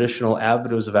more traditional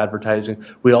avenues of advertising,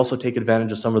 we also take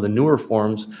advantage of some of the newer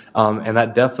forms, and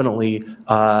that definitely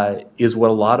is what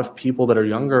a lot of people that are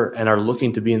younger and are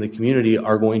looking to be in the community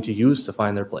are going to use to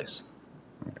find their place.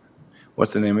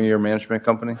 What's the name of your management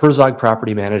company? Herzog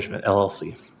Property Management,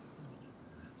 LLC.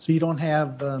 So you don't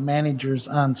have managers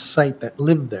on site that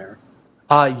live there?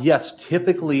 Yes,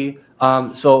 typically.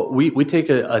 So we take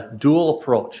a dual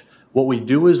approach. What we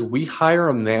do is we hire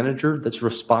a manager that's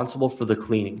responsible for the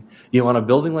cleaning. On a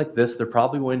building like this, they're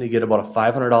probably going to get about a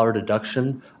 $500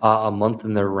 deduction a month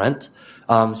in their rent.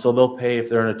 So they'll pay, if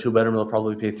they're in a 2-bedroom, they'll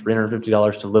probably pay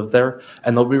 $350 to live there.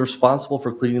 And they'll be responsible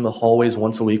for cleaning the hallways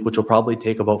once a week, which will probably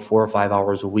take about 4 or 5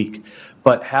 hours a week.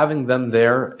 But having them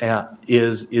there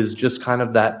is just kind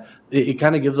of that. It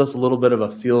kind of gives us a little bit of a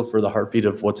feel for the heartbeat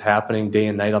of what's happening day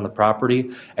and night on the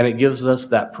property. And it gives us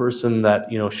that person that,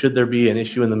 should there be an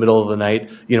issue in the middle of the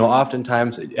night,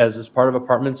 oftentimes, as is part of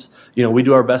apartments, we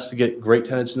do our best to get great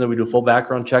tenants in there. We do full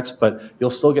background checks, but you'll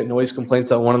still get noise complaints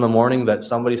at 1 a.m. that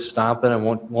somebody's stomping and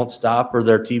won't stop, or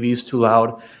their TV's too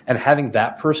loud. And having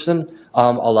that person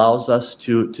allows us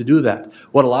to do that.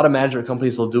 What a lot of management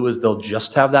companies will do is they'll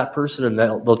just have that person, and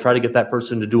they'll try to get that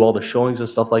person to do all the showings and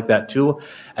stuff like that too.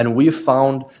 And we've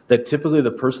found that typically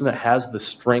the person that has the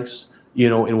strengths,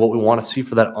 in what we want to see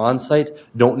for that on-site,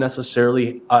 don't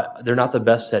necessarily, they're not the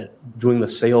best at doing the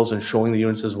sales and showing the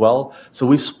units as well. So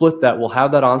we've split that. We'll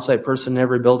have that on-site person in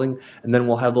every building, and then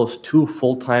we'll have those 2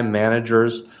 full-time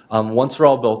managers. Once they're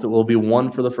all built, it will be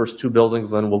 1 for the first 2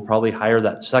 buildings, then we'll probably hire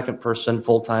that second person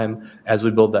full-time as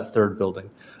we build that 3rd building.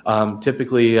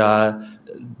 Typically,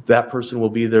 that person will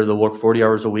be there. They'll work 40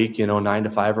 hours a week, 9 to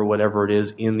 5 or whatever it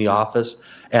is in the office.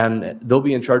 And they'll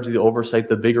be in charge of the oversight,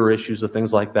 the bigger issues, the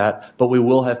things like that. But we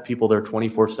will have people there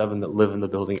 24/7 that live in the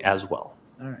building as well.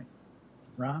 All right.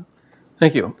 Ron?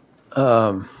 Thank you.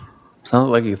 Sounds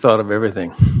like you thought of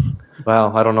everything.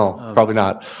 Well, I don't know. Probably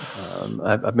not.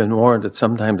 I've been warned that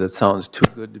sometimes it sounds too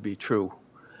good to be true.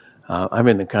 I'm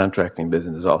in the contracting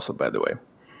business also, by the way.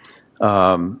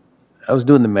 I was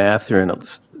doing the math here, and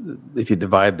if you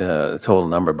divide the total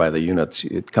number by the units,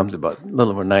 it comes about a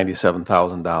little over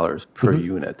 $97,000 per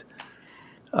unit.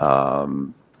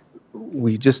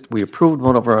 We approved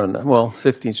one over on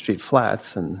 15th Street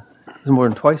Flats, and it was more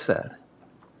than twice that.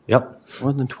 Yep.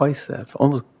 More than twice that,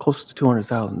 almost close to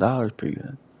 $200,000 per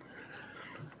unit.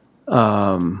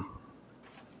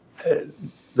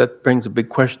 That brings a big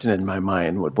question in my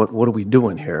mind. What are we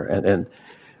doing here? And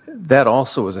that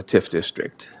also is a TIF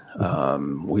district.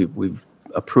 We've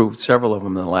approved several of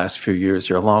them in the last few years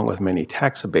here, along with many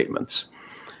tax abatements.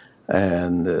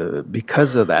 And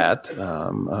because of that,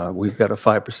 we've got a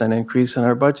 5% increase in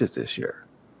our budget this year.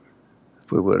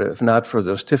 If not for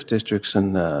those TIF districts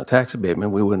and tax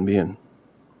abatement, we wouldn't be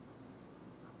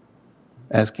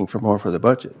asking for more for the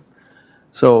budget.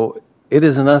 So it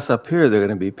isn't us up here that are going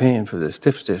to be paying for this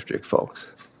TIF district,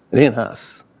 folks. It ain't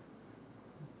us.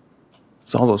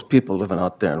 It's all those people living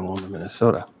out there in Willmar,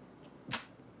 Minnesota.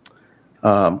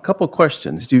 Couple of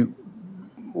questions.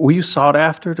 Were you sought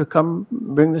after to come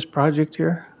bring this project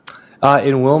here?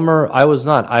 In Willmar, I was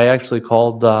not. I actually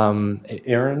called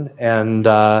Aaron, and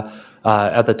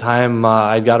at the time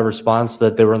I got a response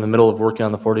that they were in the middle of working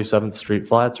on the 47th Street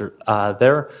Flats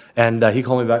there, and he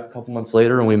called me back a couple months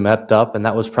later, and we met up, and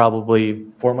that was probably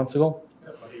 4 months ago?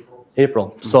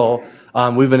 April. So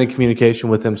we've been in communication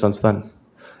with him since then.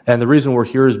 And the reason we're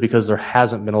here is because there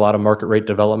hasn't been a lot of market rate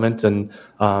development, and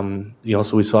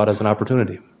so we saw it as an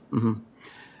opportunity. Mm-hmm.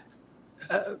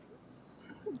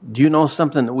 Do you know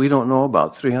something that we don't know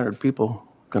about? 300 people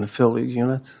going to fill these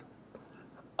units?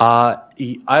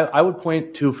 I would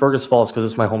point to Fergus Falls because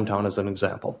it's my hometown as an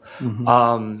example. Mm-hmm.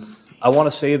 I want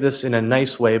to say this in a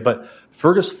nice way, but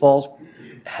Fergus Falls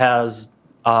has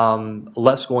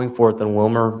less going for it than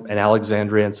Willmar and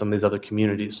Alexandria and some of these other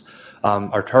communities.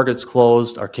 Our Target's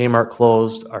closed, our Kmart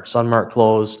closed, our Sunmart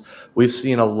closed. We've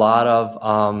seen a lot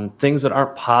of things that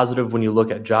aren't positive when you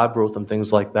look at job growth and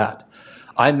things like that.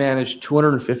 I managed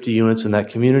 250 units in that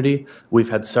community. We've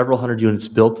had several hundred units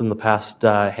built in the past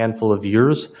handful of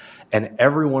years, and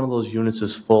every one of those units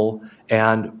is full.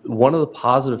 And one of the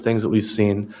positive things that we've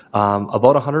seen,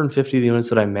 about 150 of the units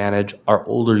that I manage are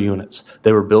older units.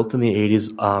 They were built in the 80s,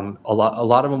 a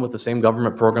lot of them with the same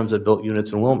government programs that built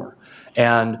units in Willmar.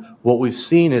 And what we've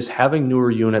seen is having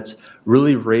newer units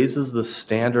really raises the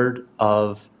standard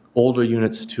of older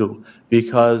units too,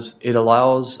 because it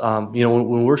allows,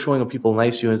 when we're showing people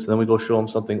nice units, and then we go show them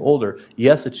something older,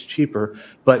 yes, it's cheaper,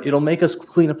 but it'll make us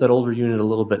clean up that older unit a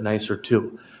little bit nicer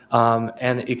too.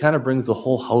 And it kind of brings the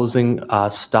whole housing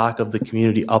stock of the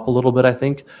community up a little bit, I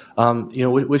think,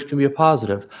 which can be a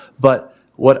positive. But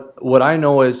what I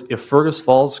know is if Fergus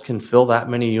Falls can fill that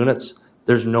many units,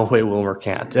 there's no way Willmar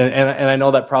can't. And I know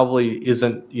that probably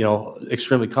isn't,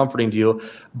 extremely comforting to you,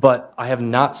 but I have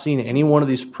not seen any one of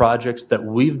these projects that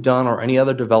we've done or any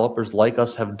other developers like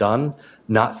us have done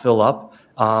not fill up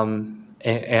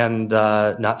and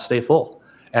not stay full.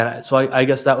 And so I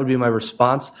guess that would be my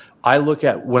response. I look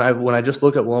at, when I just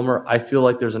look at Willmar, I feel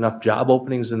like there's enough job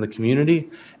openings in the community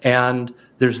and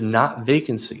there's not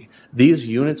vacancy. These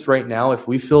units right now, if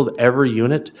we filled every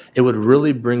unit, it would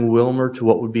really bring Willmar to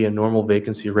what would be a normal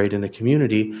vacancy rate in the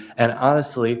community. And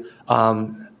honestly,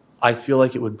 I feel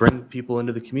like it would bring people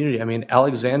into the community. I mean,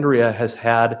 Alexandria has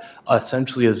had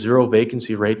essentially a zero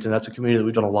vacancy rate, and that's a community that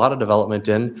we've done a lot of development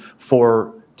in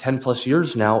for 10 plus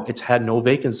years now. It's had no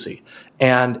vacancy.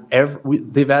 And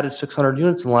they've added 600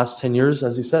 units in the last 10 years,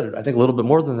 as you said, I think a little bit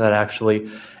more than that actually.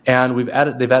 And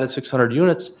they've added 600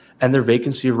 units, and their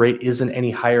vacancy rate isn't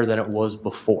any higher than it was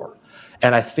before.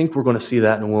 And I think we're going to see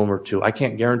that in Willmar too. I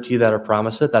can't guarantee that or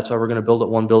promise it. That's why we're going to build it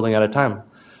one building at a time.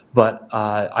 But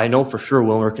I know for sure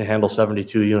Willmar can handle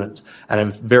 72 units. And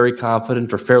I'm very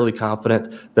confident, or fairly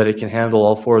confident, that it can handle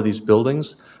all 4 of these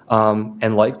buildings,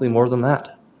 and likely more than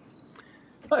that.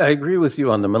 I agree with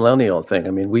you on the millennial thing.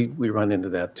 I mean, we run into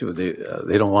that too.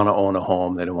 They don't want to own a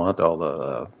home. They don't want all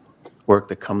the work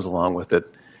that comes along with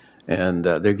it. And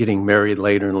they're getting married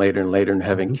later and later and later and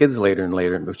having kids later and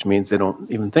later, which means they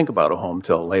don't even think about a home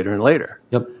till later and later.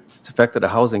 Yep. It's affected the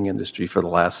housing industry for the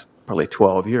last probably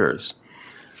 12 years.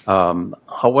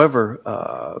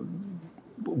 However,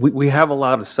 we have a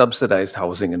lot of subsidized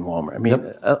housing in Willmar. I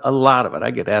mean, a lot of it.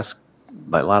 I get asked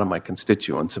by a lot of my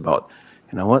constituents about,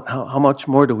 how much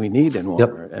more do we need in Willmar?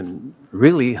 Yep. And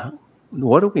really,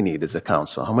 what do we need as a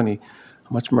council? How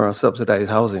much more subsidized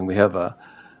housing? We have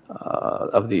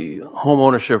of the home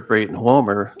ownership rate in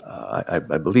Willmar,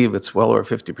 I believe it's well over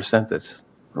 50% that's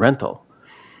rental.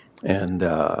 And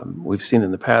we've seen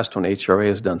in the past when HRA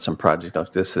has done some projects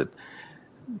like this that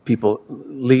people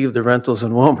leave the rentals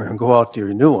in Willmar and go out to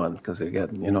your new one because they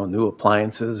got, new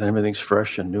appliances and everything's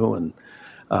fresh and new. And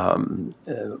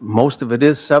most of it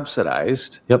is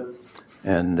subsidized. Yep.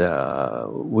 And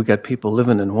we got people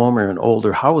living in Willmar in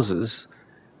older houses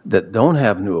that don't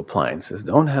have new appliances,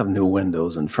 don't have new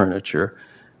windows and furniture,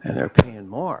 and they're paying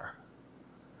more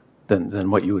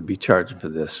than what you would be charging for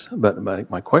this. But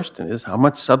my question is, how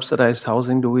much subsidized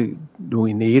housing do we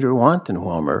need or want in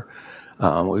Willmar?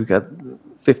 We've got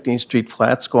 15th Street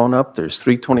flats going up. There's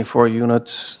 324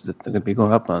 units that are going to be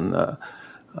going up on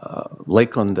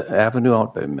Lakeland Avenue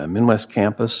out by Midwest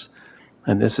Campus,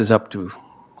 and this is up to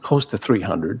close to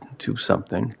 300,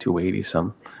 280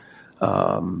 some.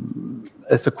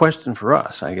 It's a question for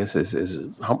us, I guess, is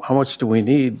how much do we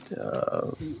need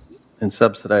in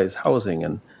subsidized housing?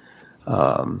 And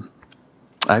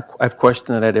I've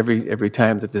questioned that every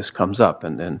time that this comes up,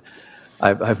 and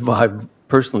I've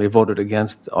personally voted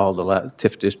against all the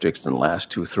TIF districts in the last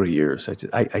 2-3 years.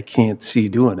 I can't see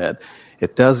doing it.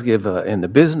 It does give, in the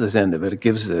business end of it, it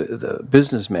gives the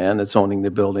businessman that's owning the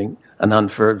building an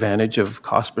unfair advantage of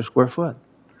cost per square foot.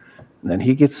 And then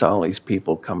he gets all these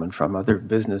people coming from other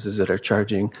businesses that are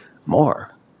charging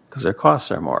more because their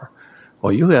costs are more.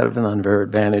 Well, you have an unfair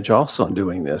advantage also in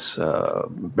doing this,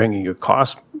 bringing your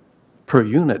cost per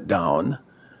unit down.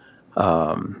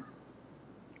 And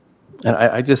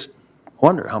I just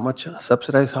wonder how much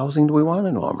subsidized housing do we want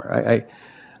in Willmar?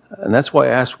 And that's why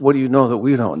I asked, what do you know that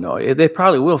we don't know? They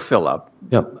probably will fill up,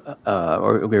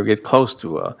 or get close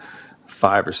to a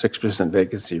 5 or 6%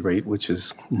 vacancy rate, which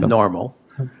is normal.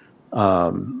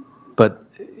 But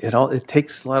it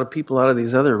takes a lot of people out of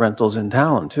these other rentals in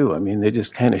town too. I mean, they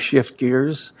just kind of shift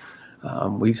gears.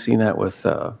 We've seen that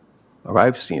or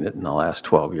I've seen it in the last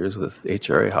 12 years with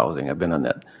HRA housing. I've been on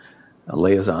that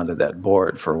liaison to that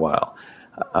board for a while.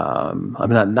 I'm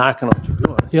not knocking what you're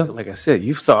doing. Yeah. Like I said,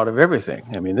 you've thought of everything.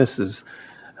 I mean,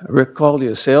 Rick called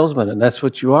you a salesman, and that's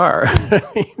what you are. I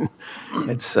mean,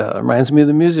 it reminds me of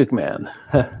the Music Man.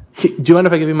 Do you mind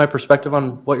if I give you my perspective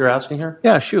on what you're asking here?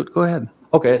 Yeah, shoot, go ahead.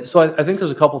 Okay, so I think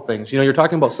there's a couple things. You're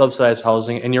talking about subsidized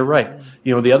housing, and you're right.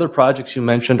 The other projects you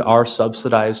mentioned are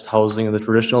subsidized housing in the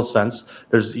traditional sense.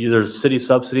 There's city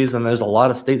subsidies, and there's a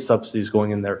lot of state subsidies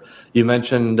going in there. You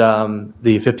mentioned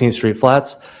the 15th Street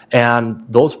flats, and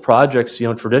those projects,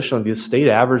 traditionally, the state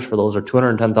average for those are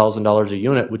 $210,000 a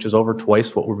unit, which is over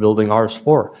twice what we're building ours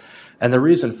for. And the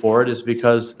reason for it is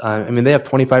because, they have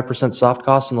 25% soft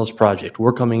costs in those projects.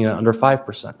 We're coming in at under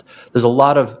 5%. There's a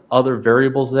lot of other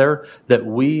variables there that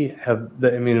we have,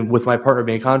 with my partner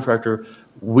being a contractor,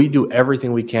 we do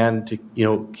everything we can to,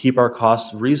 keep our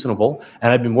costs reasonable.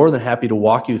 And I'd be more than happy to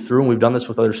walk you through, and we've done this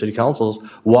with other city councils,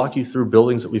 walk you through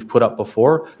buildings that we've put up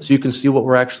before so you can see what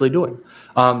we're actually doing.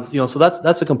 So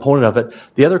that's a component of it.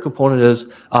 The other component is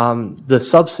the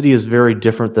subsidy is very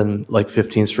different than like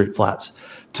 15th Street flats.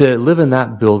 To live in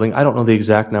that building, I don't know the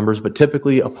exact numbers, but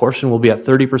typically a portion will be at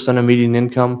 30% of median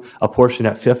income, a portion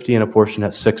at 50, and a portion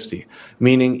at 60.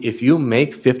 Meaning, if you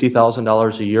make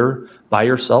 $50,000 a year by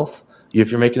yourself,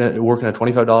 if you're working a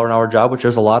 $25 an hour job, which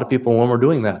there's a lot of people when we're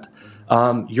doing that,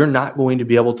 you're not going to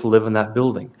be able to live in that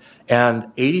building.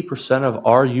 And 80% of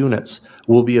our units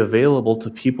will be available to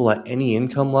people at any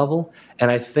income level. And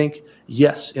I think,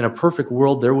 yes, in a perfect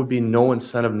world, there would be no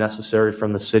incentive necessary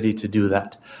from the city to do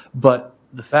that. But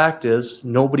the fact is,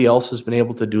 nobody else has been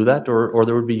able to do that, or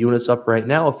there would be units up right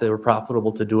now if they were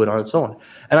profitable to do it on its own.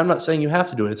 And I'm not saying you have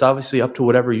to do it. It's obviously up to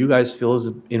whatever you guys feel is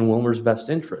in Willmar's best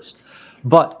interest.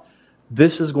 But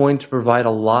this is going to provide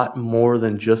a lot more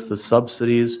than just the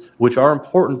subsidies, which are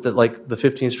important that like the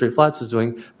 15th Street Flats is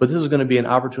doing, but this is going to be an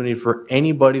opportunity for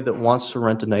anybody that wants to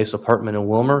rent a nice apartment in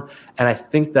Willmar. And I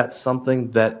think that's something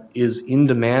that is in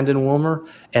demand in Willmar,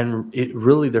 and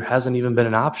there hasn't even been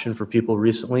an option for people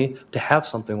recently to have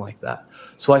something like that.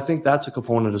 So I think that's a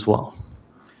component as well.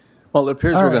 Well, it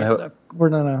appears we're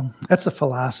going to that's a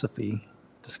philosophy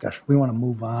discussion. We want to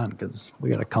move on because we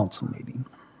got a council meeting.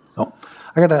 So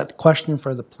I got a question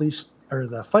for the police or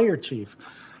the fire chief.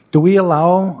 Do we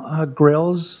allow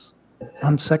grills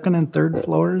on second and third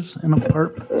floors in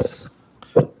apartments?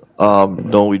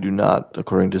 No, we do not,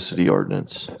 according to city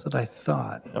ordinance. That's what I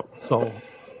thought. Nope.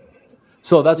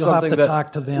 So that's You'll something have to that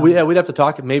talk to them. we'd have to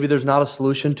talk. Maybe there's not a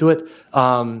solution to it.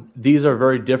 These are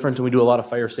very different, and we do a lot of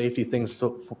fire safety things.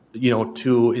 So,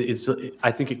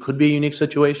 I think it could be a unique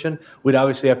situation. We'd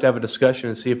obviously have to have a discussion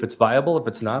and see if it's viable. If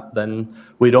it's not, then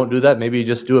we don't do that. Maybe you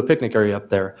just do a picnic area up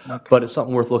there. Okay. But it's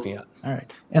something worth looking at. All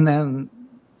right. And then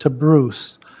to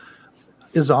Bruce,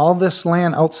 is all this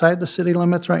land outside the city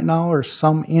limits right now, or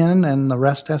some in, and the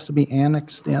rest has to be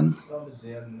annexed in? Some is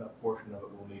in, a portion of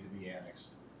it will need to be annexed.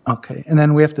 Okay, and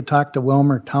then we have to talk to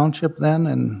Willmar Township then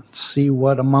and see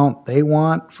what amount they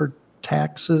want for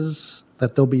taxes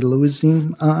that they'll be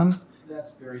losing on?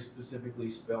 That's very specifically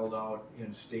spelled out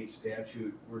in state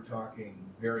statute. We're talking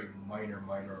very minor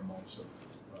amounts of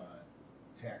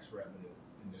tax revenue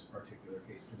in this particular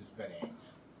case because it's been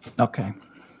annexed. Okay.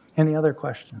 Any other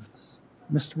questions?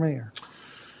 Mr. Mayor?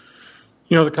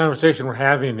 You know, the conversation we're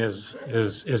having is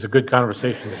a good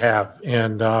conversation to have.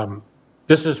 And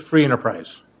this is free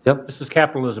enterprise. Yep. This is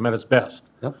capitalism at its best.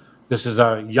 Yep. This is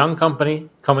a young company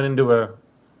coming into a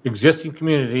existing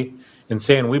community and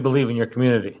saying, we believe in your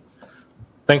community.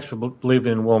 Thanks for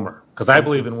believing in Willmar, because I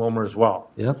believe in Willmar as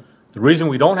well. Yep. The reason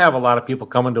we don't have a lot of people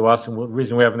coming to us and the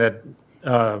reason we haven't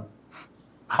had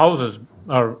houses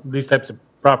or these types of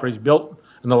properties built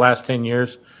in the last 10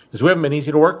 years is we haven't been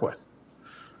easy to work with.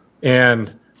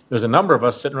 And there's a number of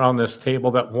us sitting around this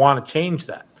table that want to change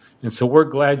that. And so we're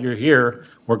glad you're here.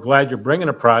 We're glad you're bringing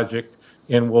a project,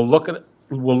 and we'll look at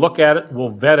it, we'll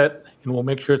vet it, and we'll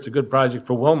make sure it's a good project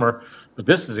for Willmar. But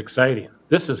this is exciting.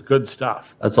 This is good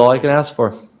stuff. That's all I can ask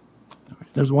for.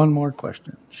 There's one more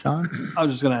question. Sean? I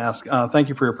was just going to ask, thank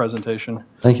you for your presentation.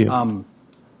 Thank you.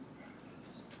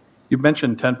 You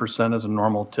mentioned 10% as a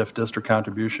normal TIF district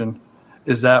contribution.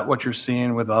 Is that what you're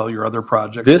seeing with all your other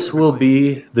projects? This will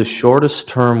be the shortest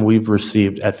term we've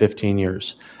received at 15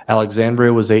 years.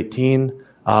 Alexandria was 18.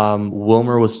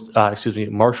 Marshall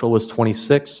was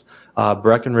 26.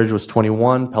 Breckenridge was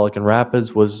 21. Pelican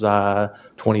Rapids was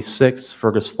 26.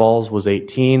 Fergus Falls was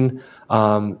 18.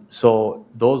 So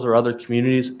those are other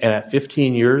communities. And at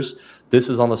 15 years, this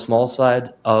is on the small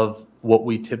side of what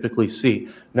we typically see.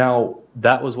 Now,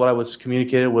 that was what I was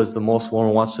communicated was the most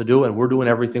Willmar wants to do, and we're doing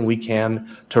everything we can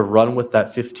to run with that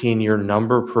 15-year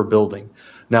number per building.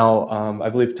 Now, I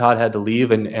believe Todd had to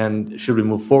leave, and should we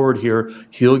move forward here,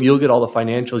 you'll get all the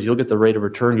financials, you'll get the rate of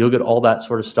return, you'll get all that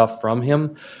sort of stuff from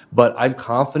him. But I'm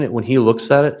confident when he looks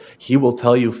at it, he will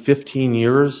tell you 15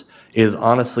 years is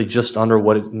honestly just under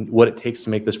what it takes to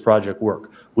make this project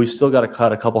work. We've still got to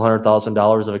cut a couple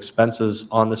 $100,000 of expenses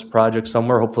on this project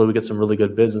somewhere. Hopefully we get some really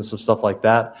good bids and some stuff like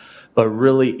that. But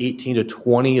really 18 to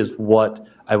 20 is what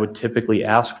I would typically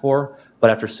ask for. But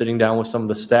after sitting down with some of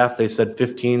the staff, they said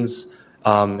 15's,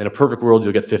 in a perfect world,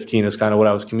 you'll get 15 is kind of what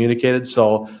I was communicated.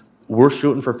 So we're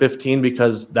shooting for 15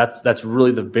 because that's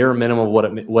really the bare minimum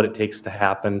of what it takes to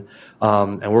happen.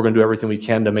 And we're going to do everything we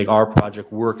can to make our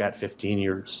project work at 15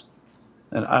 years.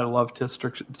 And I love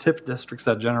TIF districts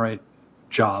that generate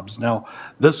jobs. Now,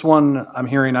 this one, I'm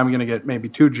hearing I'm going to get maybe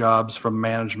 2 jobs from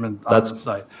management on the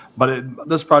site. But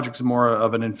this project is more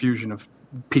of an infusion of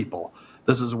people.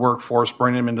 This is workforce,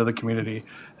 bringing them into the community,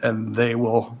 and they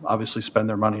will obviously spend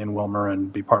their money in Willmar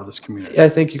and be part of this community. I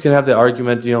think you can have the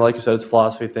argument, like you said, it's a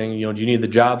philosophy thing. Do you need the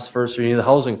jobs first or do you need the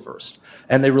housing first?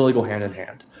 And they really go hand in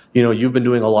hand. You've been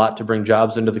doing a lot to bring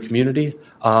jobs into the community,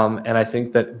 and I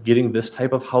think that getting this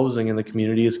type of housing in the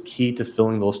community is key to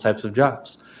filling those types of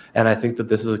jobs. And I think that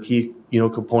this is a key,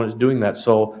 component to doing that.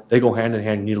 So they go hand in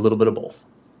hand. You need a little bit of both.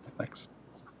 Thanks.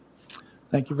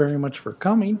 Thank you very much for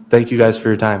coming. Thank you guys for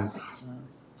your time.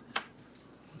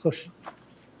 So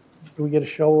do we get a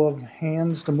show of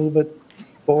hands to move it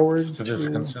forward? So there's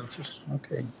a consensus.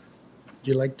 Okay. Would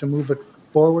you like to move it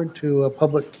forward to a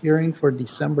public hearing for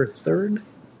December 3rd?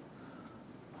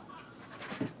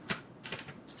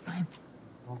 It's fine.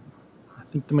 I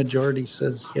think the majority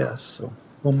says yes, so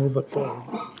we'll move it forward.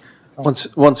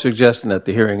 One suggestion at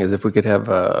the hearing is if we could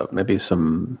have maybe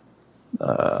some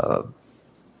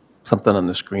something on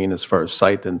the screen as far as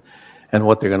site and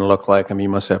what they're going to look like. I mean, you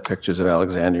must have pictures of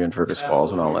Alexandria and Fergus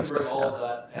Falls and all that stuff.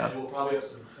 Yeah. And we'll probably have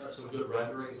some good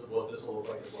renderings of what this will look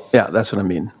like as well. Yeah, that's what I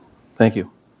mean. Thank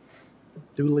you.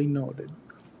 Duly noted.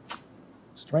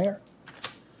 Mr. Mayor?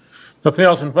 Nothing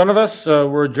else in front of us.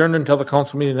 We're adjourned until the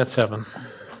council meeting at 7.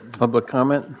 Public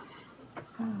comment?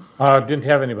 Didn't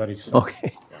have anybody. So.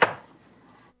 Okay.